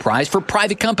KPMG Enterprise for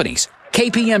private companies.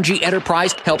 KPMG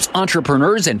Enterprise helps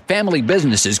entrepreneurs and family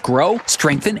businesses grow,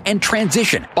 strengthen, and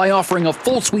transition by offering a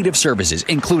full suite of services,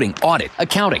 including audit,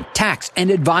 accounting, tax,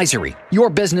 and advisory. Your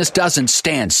business doesn't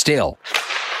stand still.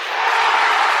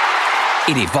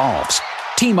 It evolves.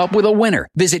 Team up with a winner.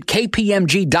 Visit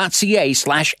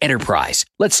kpmg.ca/enterprise.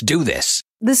 Let's do this.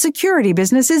 The security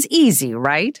business is easy,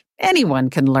 right?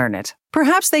 Anyone can learn it.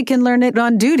 Perhaps they can learn it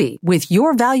on duty with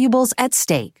your valuables at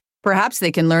stake. Perhaps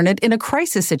they can learn it in a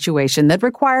crisis situation that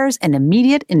requires an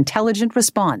immediate, intelligent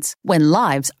response when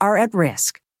lives are at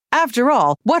risk. After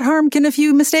all, what harm can a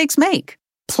few mistakes make?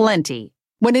 Plenty.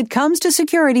 When it comes to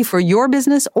security for your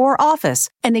business or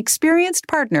office, an experienced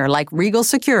partner like Regal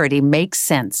Security makes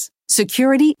sense.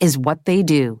 Security is what they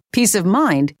do. Peace of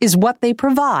mind is what they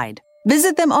provide.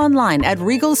 Visit them online at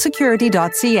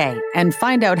regalsecurity.ca and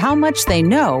find out how much they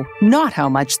know, not how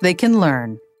much they can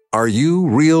learn. Are you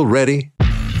real ready?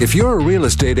 If you're a real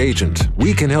estate agent,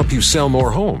 we can help you sell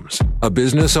more homes. A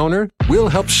business owner, we'll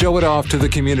help show it off to the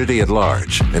community at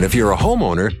large. And if you're a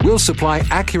homeowner, we'll supply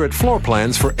accurate floor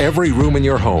plans for every room in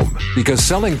your home. Because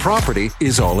selling property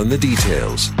is all in the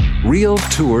details. Real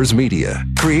Tours Media,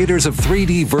 creators of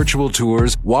 3D virtual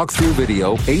tours, walkthrough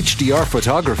video, HDR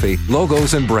photography,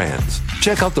 logos, and brands.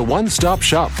 Check out the one-stop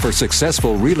shop for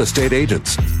successful real estate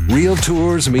agents.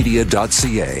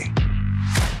 realtoursmedia.ca.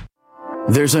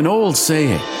 There's an old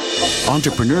saying,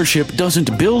 entrepreneurship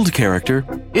doesn't build character,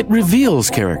 it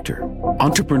reveals character.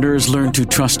 Entrepreneurs learn to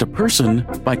trust a person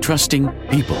by trusting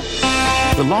people.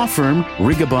 The law firm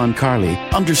Rigabon Carly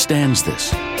understands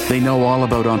this. They know all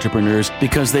about entrepreneurs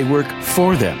because they work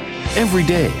for them. Every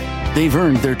day, they've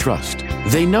earned their trust.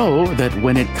 They know that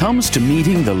when it comes to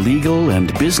meeting the legal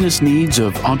and business needs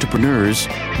of entrepreneurs,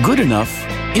 good enough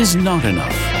is not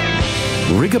enough.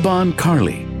 Rigabon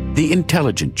Carly, the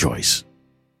intelligent choice.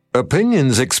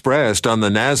 Opinions expressed on the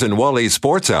Naz and Wally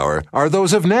Sports Hour are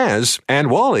those of Naz and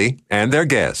Wally and their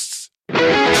guests.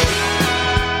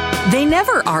 They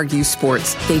never argue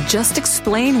sports. They just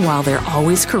explain while they're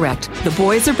always correct. The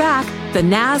boys are back. The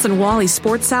Naz and Wally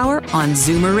Sports Hour on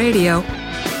Zoomer Radio.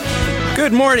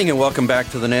 Good morning and welcome back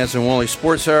to the Naz and Wally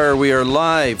Sports Hour. We are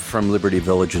live from Liberty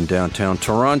Village in downtown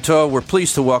Toronto. We're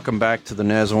pleased to welcome back to the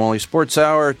Naz and Wally Sports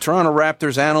Hour Toronto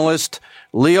Raptors analyst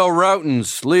Leo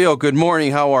Rautins. Leo, good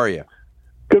morning. How are you?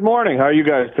 Good morning. How are you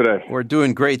guys today? We're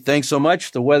doing great. Thanks so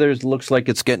much. The weather looks like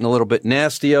it's getting a little bit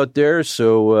nasty out there.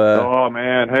 So, oh,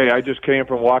 man. Hey, I just came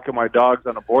from walking my dogs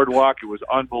on a boardwalk. It was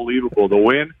unbelievable. The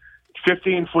wind,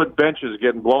 15-foot benches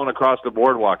getting blown across the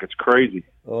boardwalk. It's crazy.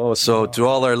 Oh, so to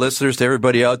all our listeners, to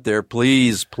everybody out there,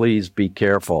 please be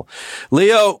careful.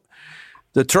 Leo,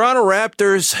 the Toronto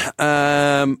Raptors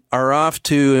are off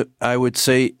to, I would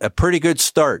say, a pretty good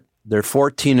start. They're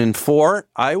 14-4.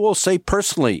 I will say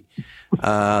personally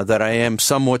that I am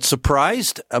somewhat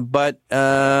surprised, but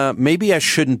maybe I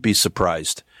shouldn't be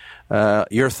surprised.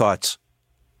 Your thoughts?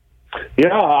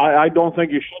 Yeah, I don't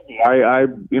think you should be. I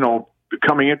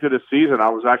coming into the season, I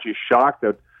was actually shocked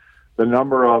at the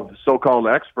number of so-called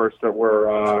experts that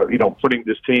were, putting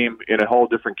this team in a whole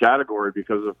different category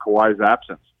because of Kawhi's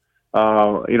absence.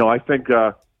 I think,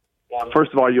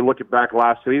 first of all, you look back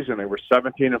last season, they were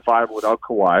 17-5 without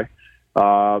Kawhi.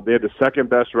 They had the second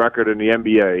best record in the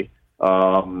NBA.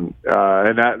 And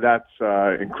that's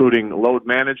including load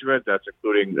management, that's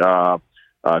including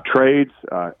trades,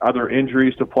 other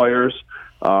injuries to players,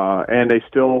 and they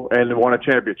won a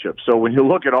championship. So when you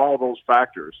look at all those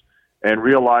factors and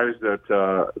realize that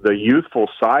the youthful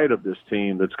side of this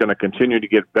team that's going to continue to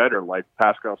get better, like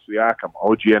Pascal Siakam,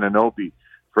 OG Anunoby,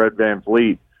 Fred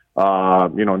VanVleet,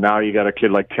 now you got a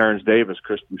kid like Terrence Davis,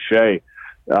 Chris Boucher.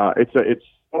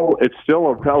 It's still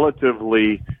a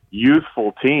relatively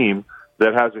youthful team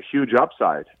that has a huge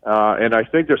upside. And I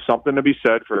think there's something to be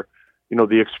said for,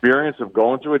 the experience of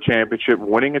going through a championship,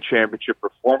 winning a championship,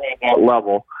 performing at that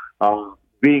level,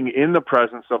 being in the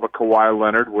presence of a Kawhi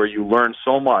Leonard where you learn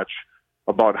so much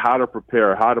about how to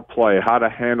prepare, how to play, how to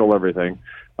handle everything.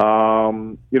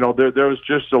 There's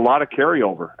just a lot of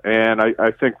carryover. And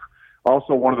I think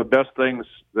also one of the best things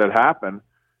that happened,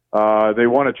 they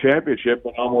won a championship,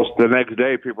 and almost the next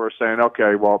day people are saying,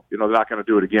 okay, well, they're not going to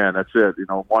do it again. That's it,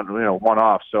 one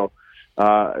off. So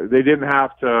they didn't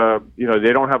have to,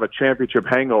 they don't have a championship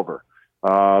hangover.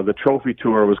 The trophy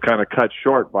tour was kind of cut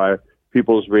short by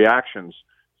people's reactions.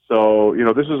 So,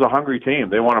 this is a hungry team.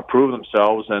 They want to prove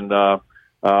themselves, and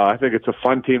I think it's a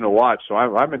fun team to watch. So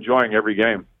I'm enjoying every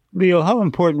game. Leo, how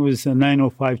important was the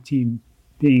 905 team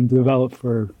being developed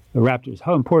for the Raptors.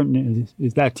 How important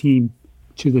is that team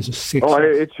to the success? Oh,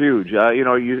 it's huge.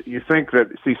 You think that,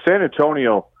 San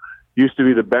Antonio used to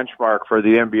be the benchmark for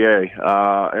the NBA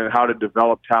and how to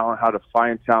develop talent, how to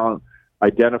find talent,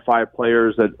 identify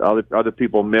players that other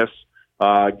people miss,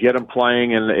 get them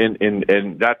playing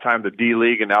in that time the D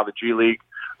League and now the G League,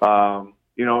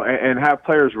 and have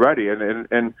players ready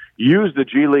and use the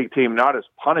G League team not as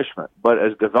punishment but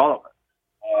as development.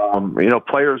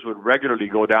 Players would regularly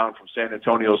go down from San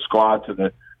Antonio's squad to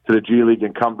the G League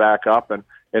and come back up, and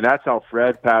that's how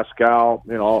Fred, Pascal,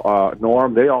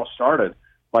 Norm, they all started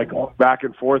by going back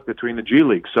and forth between the G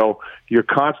League. So you're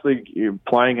constantly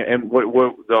playing, and what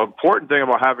the important thing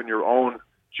about having your own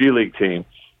G League team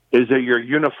is that you're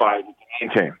unified with the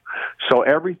main team. So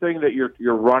everything that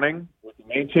you're running with the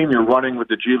main team, you're running with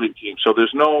the G League team. So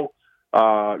there's no,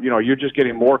 you're just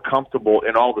getting more comfortable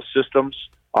in all the systems,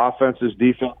 offenses,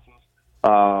 defenses.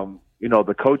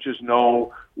 The coaches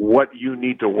know what you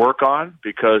need to work on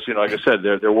because, like I said,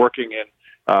 they're working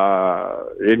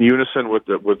in unison with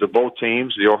the both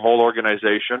teams, your whole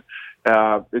organization.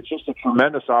 It's just a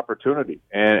tremendous opportunity,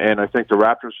 and I think the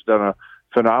Raptors have done a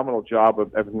phenomenal job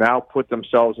of now put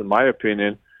themselves, in my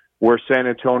opinion, where San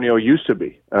Antonio used to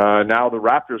be. Now the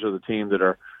Raptors are the team that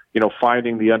are,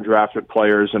 finding the undrafted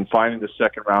players and finding the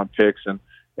second round picks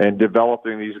and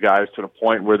developing these guys to the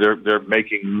point where they're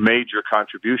making major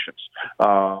contributions.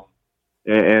 So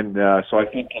I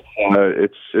think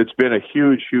it's been a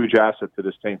huge asset to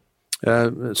this team.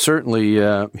 Certainly,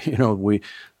 the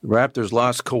Raptors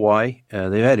lost Kawhi.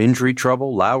 They've had injury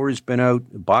trouble. Lowry's been out.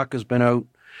 Ibaka's been out.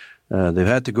 They've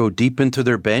had to go deep into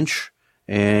their bench.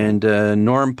 And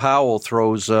Norm Powell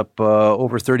throws up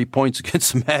over 30 points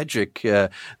against the Magic the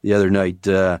other night.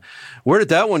 Where did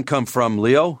that one come from,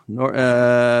 Leo?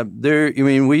 I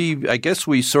guess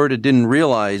we sort of didn't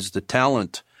realize the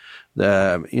talent.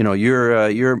 You're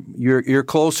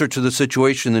closer to the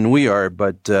situation than we are,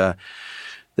 but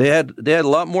they had a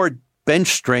lot more bench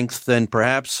strength than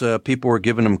perhaps people were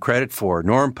giving them credit for.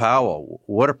 Norm Powell,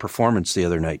 what a performance the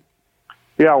other night.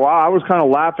 Yeah, well, I was kind of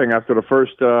laughing after the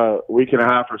first week and a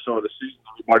half or so of the season.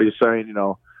 Everybody's saying,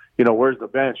 where's the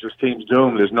bench? This team's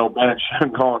doomed. There's no bench.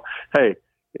 I'm going, hey,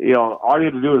 all you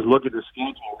have to do is look at the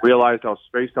schedule, realize how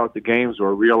spaced out the games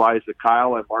were, realize that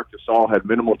Kyle and Marc Gasol had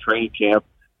minimal training camp,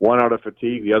 one out of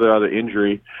fatigue, the other out of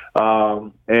injury.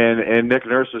 And Nick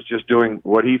Nurse was just doing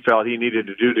what he felt he needed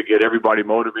to do to get everybody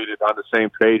motivated on the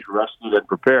same page, rested and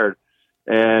prepared.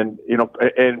 And,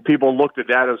 and people looked at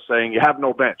that as saying, you have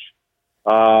no bench.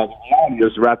 The reality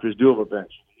is the Raptors do have a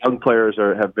bench. Young players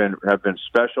have been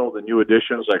special. The new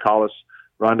additions like Hollis,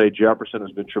 Rondé Jefferson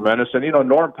has been tremendous. And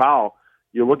Norm Powell,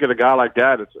 you look at a guy like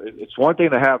that. It's one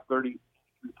thing to have 33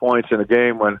 points in a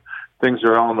game when things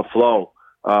are on the flow,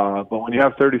 but when you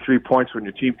have 33 points when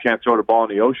your team can't throw the ball in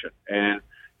the ocean, and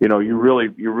you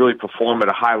really perform at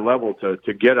a high level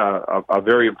to get a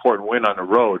very important win on the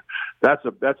road. That's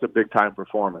a big time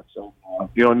performance. So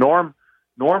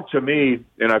Norm, to me,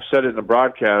 and I've said it in the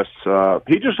broadcast,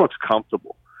 he just looks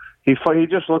comfortable. He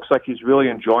just looks like he's really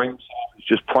enjoying himself. He's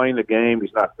just playing the game.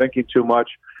 He's not thinking too much.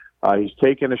 He's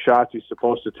taking the shots he's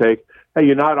supposed to take. Hey,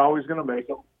 you're not always going to make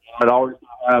them. You're not always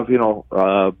going to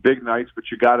have big nights, but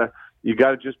you gotta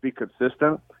just be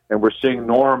consistent. And we're seeing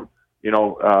Norm,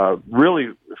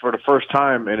 really for the first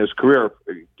time in his career,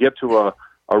 get to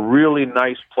a really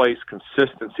nice place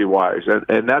consistency wise,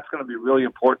 and that's going to be really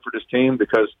important for this team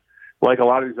because, like a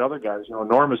lot of these other guys,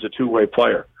 Norm is a two-way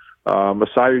player.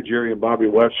 Masai Ujiri and Bobby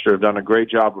Webster have done a great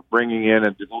job of bringing in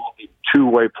and developing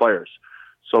two-way players.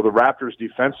 So the Raptors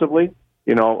defensively,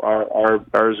 are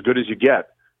as good as you get.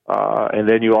 And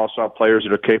then you also have players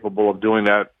that are capable of doing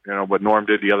that, what Norm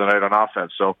did the other night on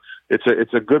offense. So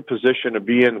it's a good position to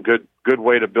be in, good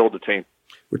way to build a team.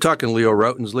 We're talking Leo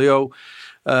Rautins. Leo,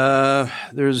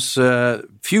 there's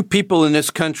few people in this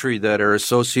country that are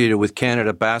associated with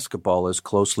Canada basketball as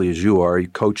closely as you are. You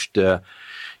coached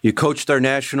our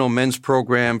national men's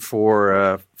program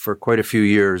for quite a few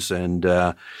years, and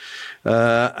a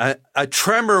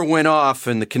tremor went off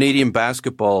in the Canadian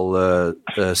basketball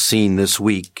scene this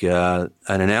week. An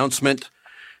announcement: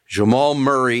 Jamal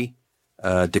Murray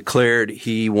declared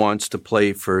he wants to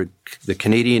play for the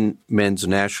Canadian men's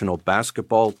national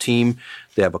basketball team.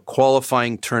 They have a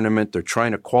qualifying tournament. They're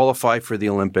trying to qualify for the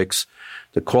Olympics.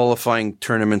 The qualifying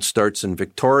tournament starts in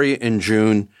Victoria in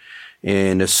June.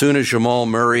 And as soon as Jamal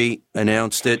Murray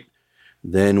announced it,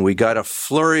 then we got a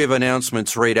flurry of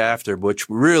announcements right after, which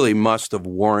really must have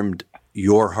warmed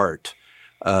your heart.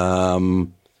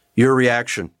 Your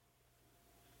reaction?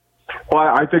 Well,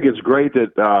 I think it's great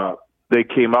that they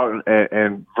came out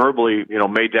and verbally,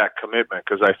 made that commitment,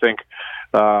 because I think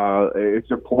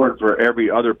it's important for every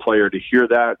other player to hear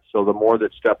that. So the more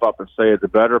that step up and say it, the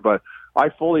better. But I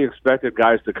fully expected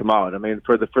guys to come out. I mean,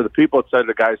 for the people that said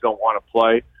the guys don't want to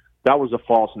play, that was a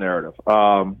false narrative.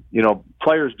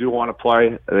 Players do want to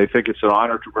play. They think it's an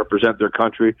honor to represent their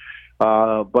country.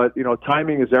 But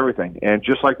timing is everything. And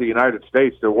just like the United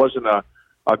States, there wasn't a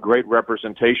great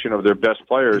representation of their best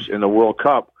players in the World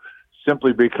Cup,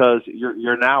 simply because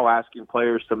you're now asking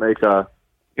players to make a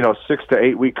 6 to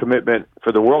 8 week commitment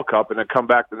for the World Cup and then come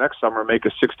back the next summer and make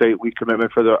a 6 to 8 week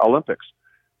commitment for the Olympics.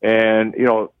 And,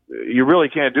 you really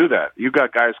can't do that. You've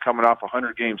got guys coming off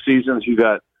 100-game seasons. You've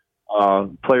got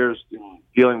players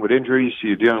dealing with injuries.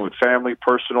 You're dealing with family,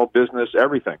 personal, business,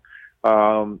 everything. It's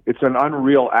an it's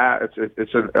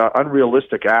an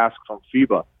unrealistic ask from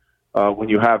FIBA when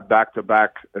you have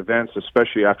back-to-back events,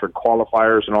 especially after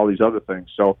qualifiers and all these other things.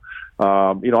 So,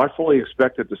 I fully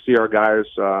expected to see our guys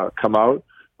come out.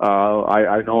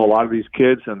 I know a lot of these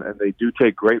kids, and they do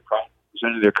take great pride in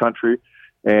representing their country.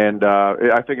 And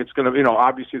I think it's going to,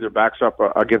 obviously their backs up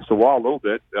against the wall a little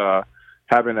bit,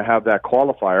 having to have that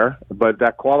qualifier. But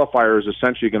that qualifier is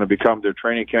essentially going to become their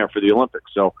training camp for the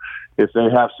Olympics. So if they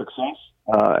have success,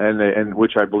 and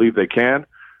which I believe they can,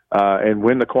 and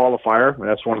win the qualifier,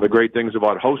 that's one of the great things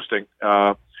about hosting.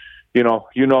 It's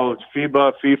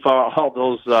FIBA, FIFA, all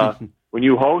those. When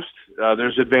you host,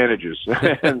 there's advantages,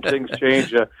 and things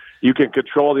change. You can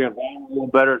control the environment a little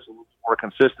better. It's a little more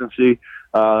consistency,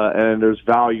 and there's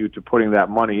value to putting that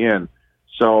money in.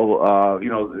 So,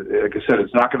 like I said,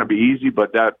 it's not going to be easy,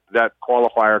 but that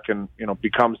qualifier can,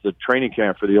 becomes the training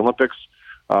camp for the Olympics.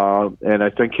 And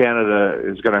I think Canada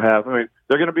is going to have.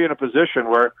 They're going to be in a position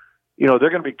where, they're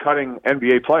going to be cutting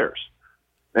NBA players,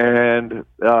 and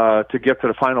to get to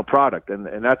the final product,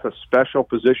 and that's a special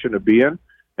position to be in.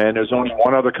 And there's only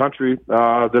one other country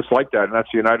that's like that, and that's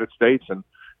the United States.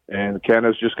 And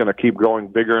Canada's just going to keep growing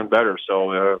bigger and better.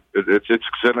 So it's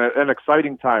an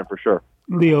exciting time for sure.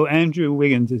 Leo, Andrew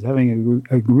Wiggins is having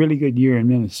a really good year in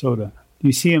Minnesota. Do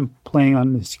you see him playing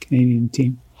on this Canadian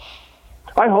team?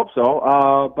 I hope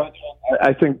so. But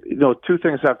I think, two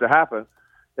things have to happen.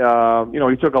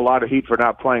 He took a lot of heat for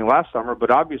not playing last summer, but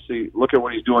obviously look at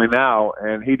what he's doing now,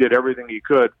 and he did everything he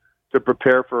could to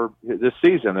prepare for this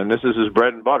season, and this is his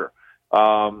bread and butter.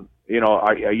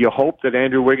 You hope that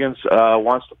Andrew Wiggins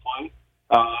wants to play.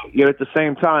 Yet at the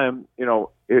same time,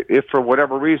 if for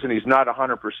whatever reason he's not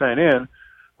 100% in,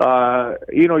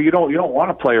 you don't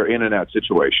want a player in that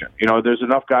situation. There's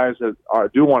enough guys that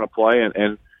do want to play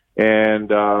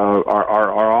and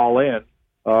are all in.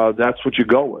 That's what you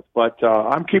go with. But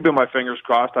I'm keeping my fingers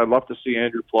crossed. I'd love to see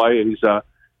Andrew play.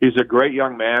 He's a great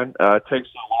young man. Takes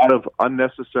a lot of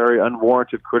unnecessary,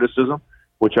 unwarranted criticism,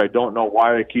 which I don't know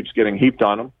why it keeps getting heaped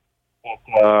on him.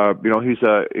 But, he's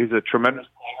a tremendous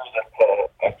player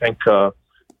that I think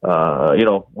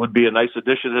would be a nice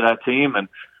addition to that team, and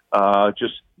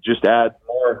just add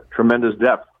more tremendous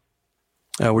depth.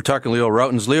 We're talking Leo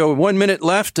Rautins. Leo, 1 minute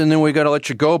left, and then we got to let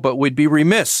you go. But we'd be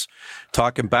remiss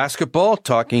talking basketball,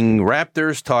 talking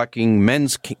Raptors, talking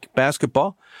men's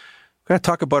basketball. We've got to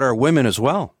talk about our women as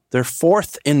well. They're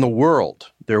fourth in the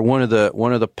world. They're one of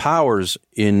the powers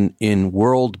in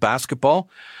world basketball.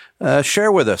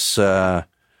 Share with us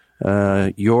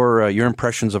your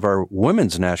impressions of our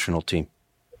women's national team.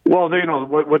 Well,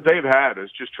 what they've had is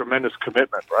just tremendous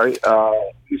commitment, right?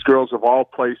 These girls have all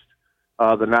placed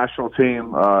the national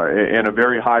team in a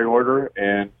very high order,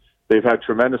 and they've had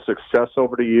tremendous success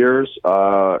over the years.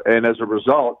 And as a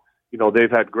result,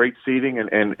 they've had great seeding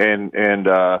and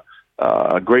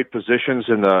great positions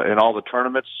in all the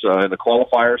tournaments, in the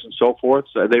qualifiers and so forth.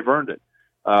 So they've earned it.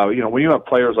 When you have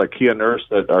players like Kia Nurse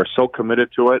that are so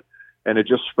committed to it, and it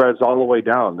just spreads all the way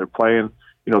down. They're playing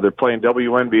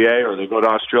WNBA, or they go to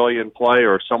Australia and play,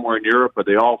 or somewhere in Europe, but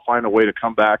they all find a way to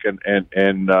come back and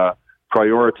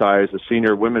prioritize the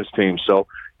senior women's team. So,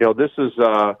 this is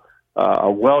a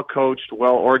well-coached,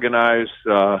 well-organized,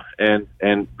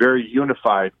 and very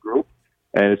unified group.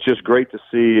 And it's just great to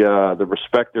see the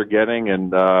respect they're getting,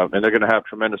 and they're going to have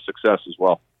tremendous success as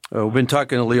well. We've been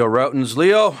talking to Leo Rautins.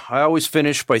 Leo, I always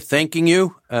finish by thanking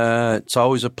you. It's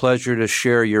always a pleasure to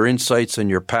share your insights and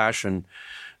your passion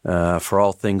for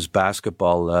all things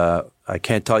basketball. I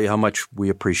can't tell you how much we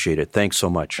appreciate it. Thanks so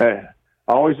much. Hey,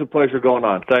 always a pleasure going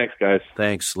on. Thanks, guys.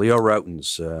 Thanks, Leo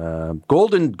Rautins.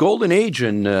 Golden age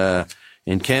in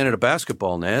Canada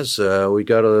basketball, Naz. We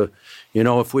got to,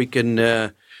 if we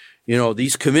can,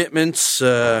 these commitments.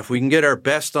 If we can get our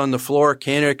best on the floor,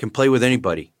 Canada can play with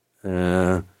anybody.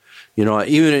 Even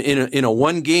in a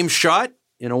one game shot,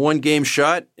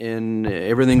 and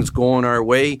everything's going our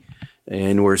way,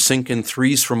 and we're sinking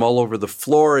threes from all over the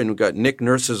floor, and we've got Nick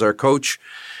Nurse as our coach.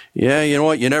 Yeah, you know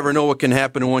what? You never know what can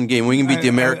happen in one game. We can beat the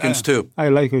Americans, too. I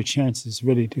like our chances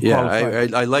really to qualify.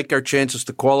 I like our chances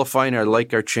to qualify, and I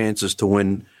like our chances to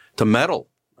win, to medal.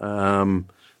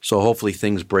 So hopefully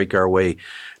things break our way.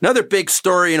 Another big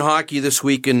story in hockey this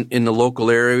week in the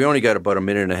local area. We only got about a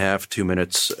minute and a half, 2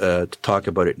 minutes to talk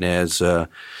about it, Naz.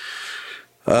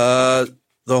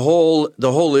 The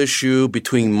whole issue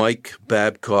between Mike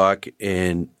Babcock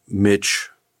and Mitch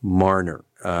Marner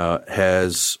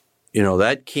has,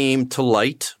 that came to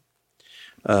light.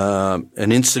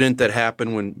 An incident that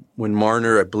happened when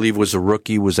Marner, I believe was a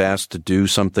rookie, was asked to do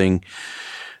something.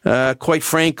 Quite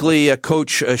frankly, a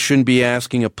coach shouldn't be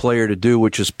asking a player to do,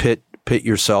 which is pit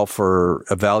yourself or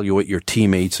evaluate your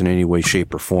teammates in any way,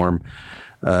 shape, or form.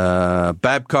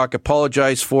 Babcock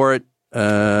apologized for it.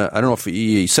 I don't know if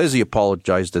he says he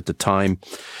apologized at the time,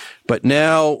 but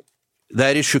now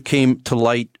that issue came to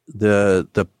light. The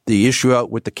issue out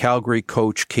with the Calgary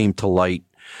coach came to light.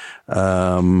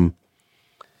 Are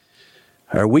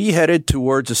we headed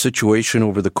towards a situation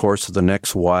over the course of the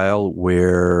next while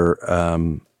where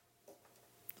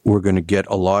we're going to get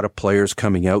a lot of players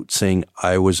coming out saying,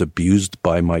 I was abused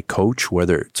by my coach,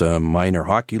 whether it's a minor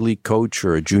hockey league coach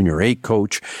or a junior A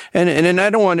coach? And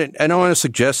I don't want to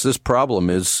suggest this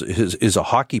problem is a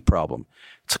hockey problem.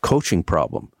 It's a coaching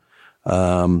problem.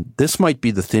 This might be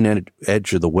the thin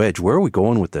edge of the wedge. Where are we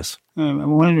going with this?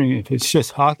 I'm wondering if it's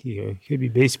just hockey or it could be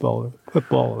baseball or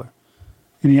football or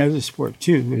any other sport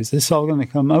too. Is this all going to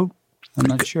come out? I'm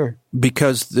not sure.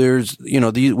 Because there's, we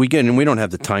don't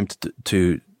have the time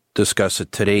to discuss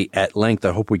it today at length.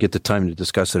 I hope we get the time to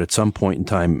discuss it at some point in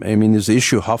time. I mean, there's the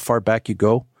issue how far back you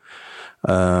go.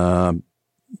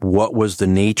 What was the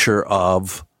nature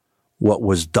of what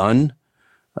was done?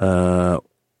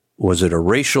 Was it a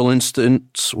racial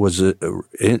instance? Was it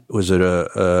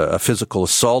a physical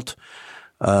assault?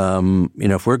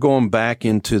 If we're going back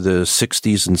into the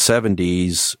 60s and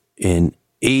 70s and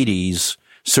 80s,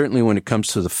 certainly when it comes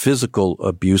to the physical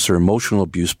abuse or emotional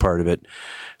abuse part of it,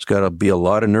 there's got to be a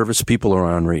lot of nervous people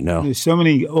around right now. There's so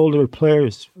many older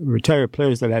players, retired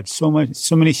players that have so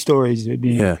many stories that would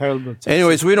be incredible.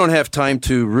 Anyways, we don't have time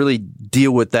to really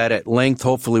deal with that at length.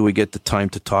 Hopefully we get the time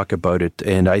to talk about it,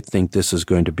 and I think this is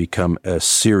going to become a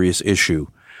serious issue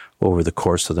over the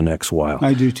course of the next while.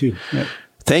 I do too. Yep.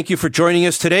 Thank you for joining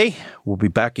us today. We'll be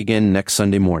back again next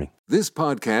Sunday morning. This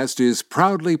podcast is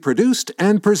proudly produced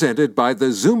and presented by the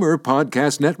Zoomer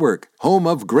Podcast Network, home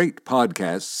of great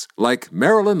podcasts like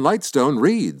Marilyn Lightstone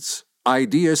Reads,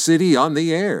 Idea City on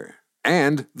the Air,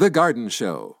 and The Garden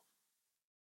Show.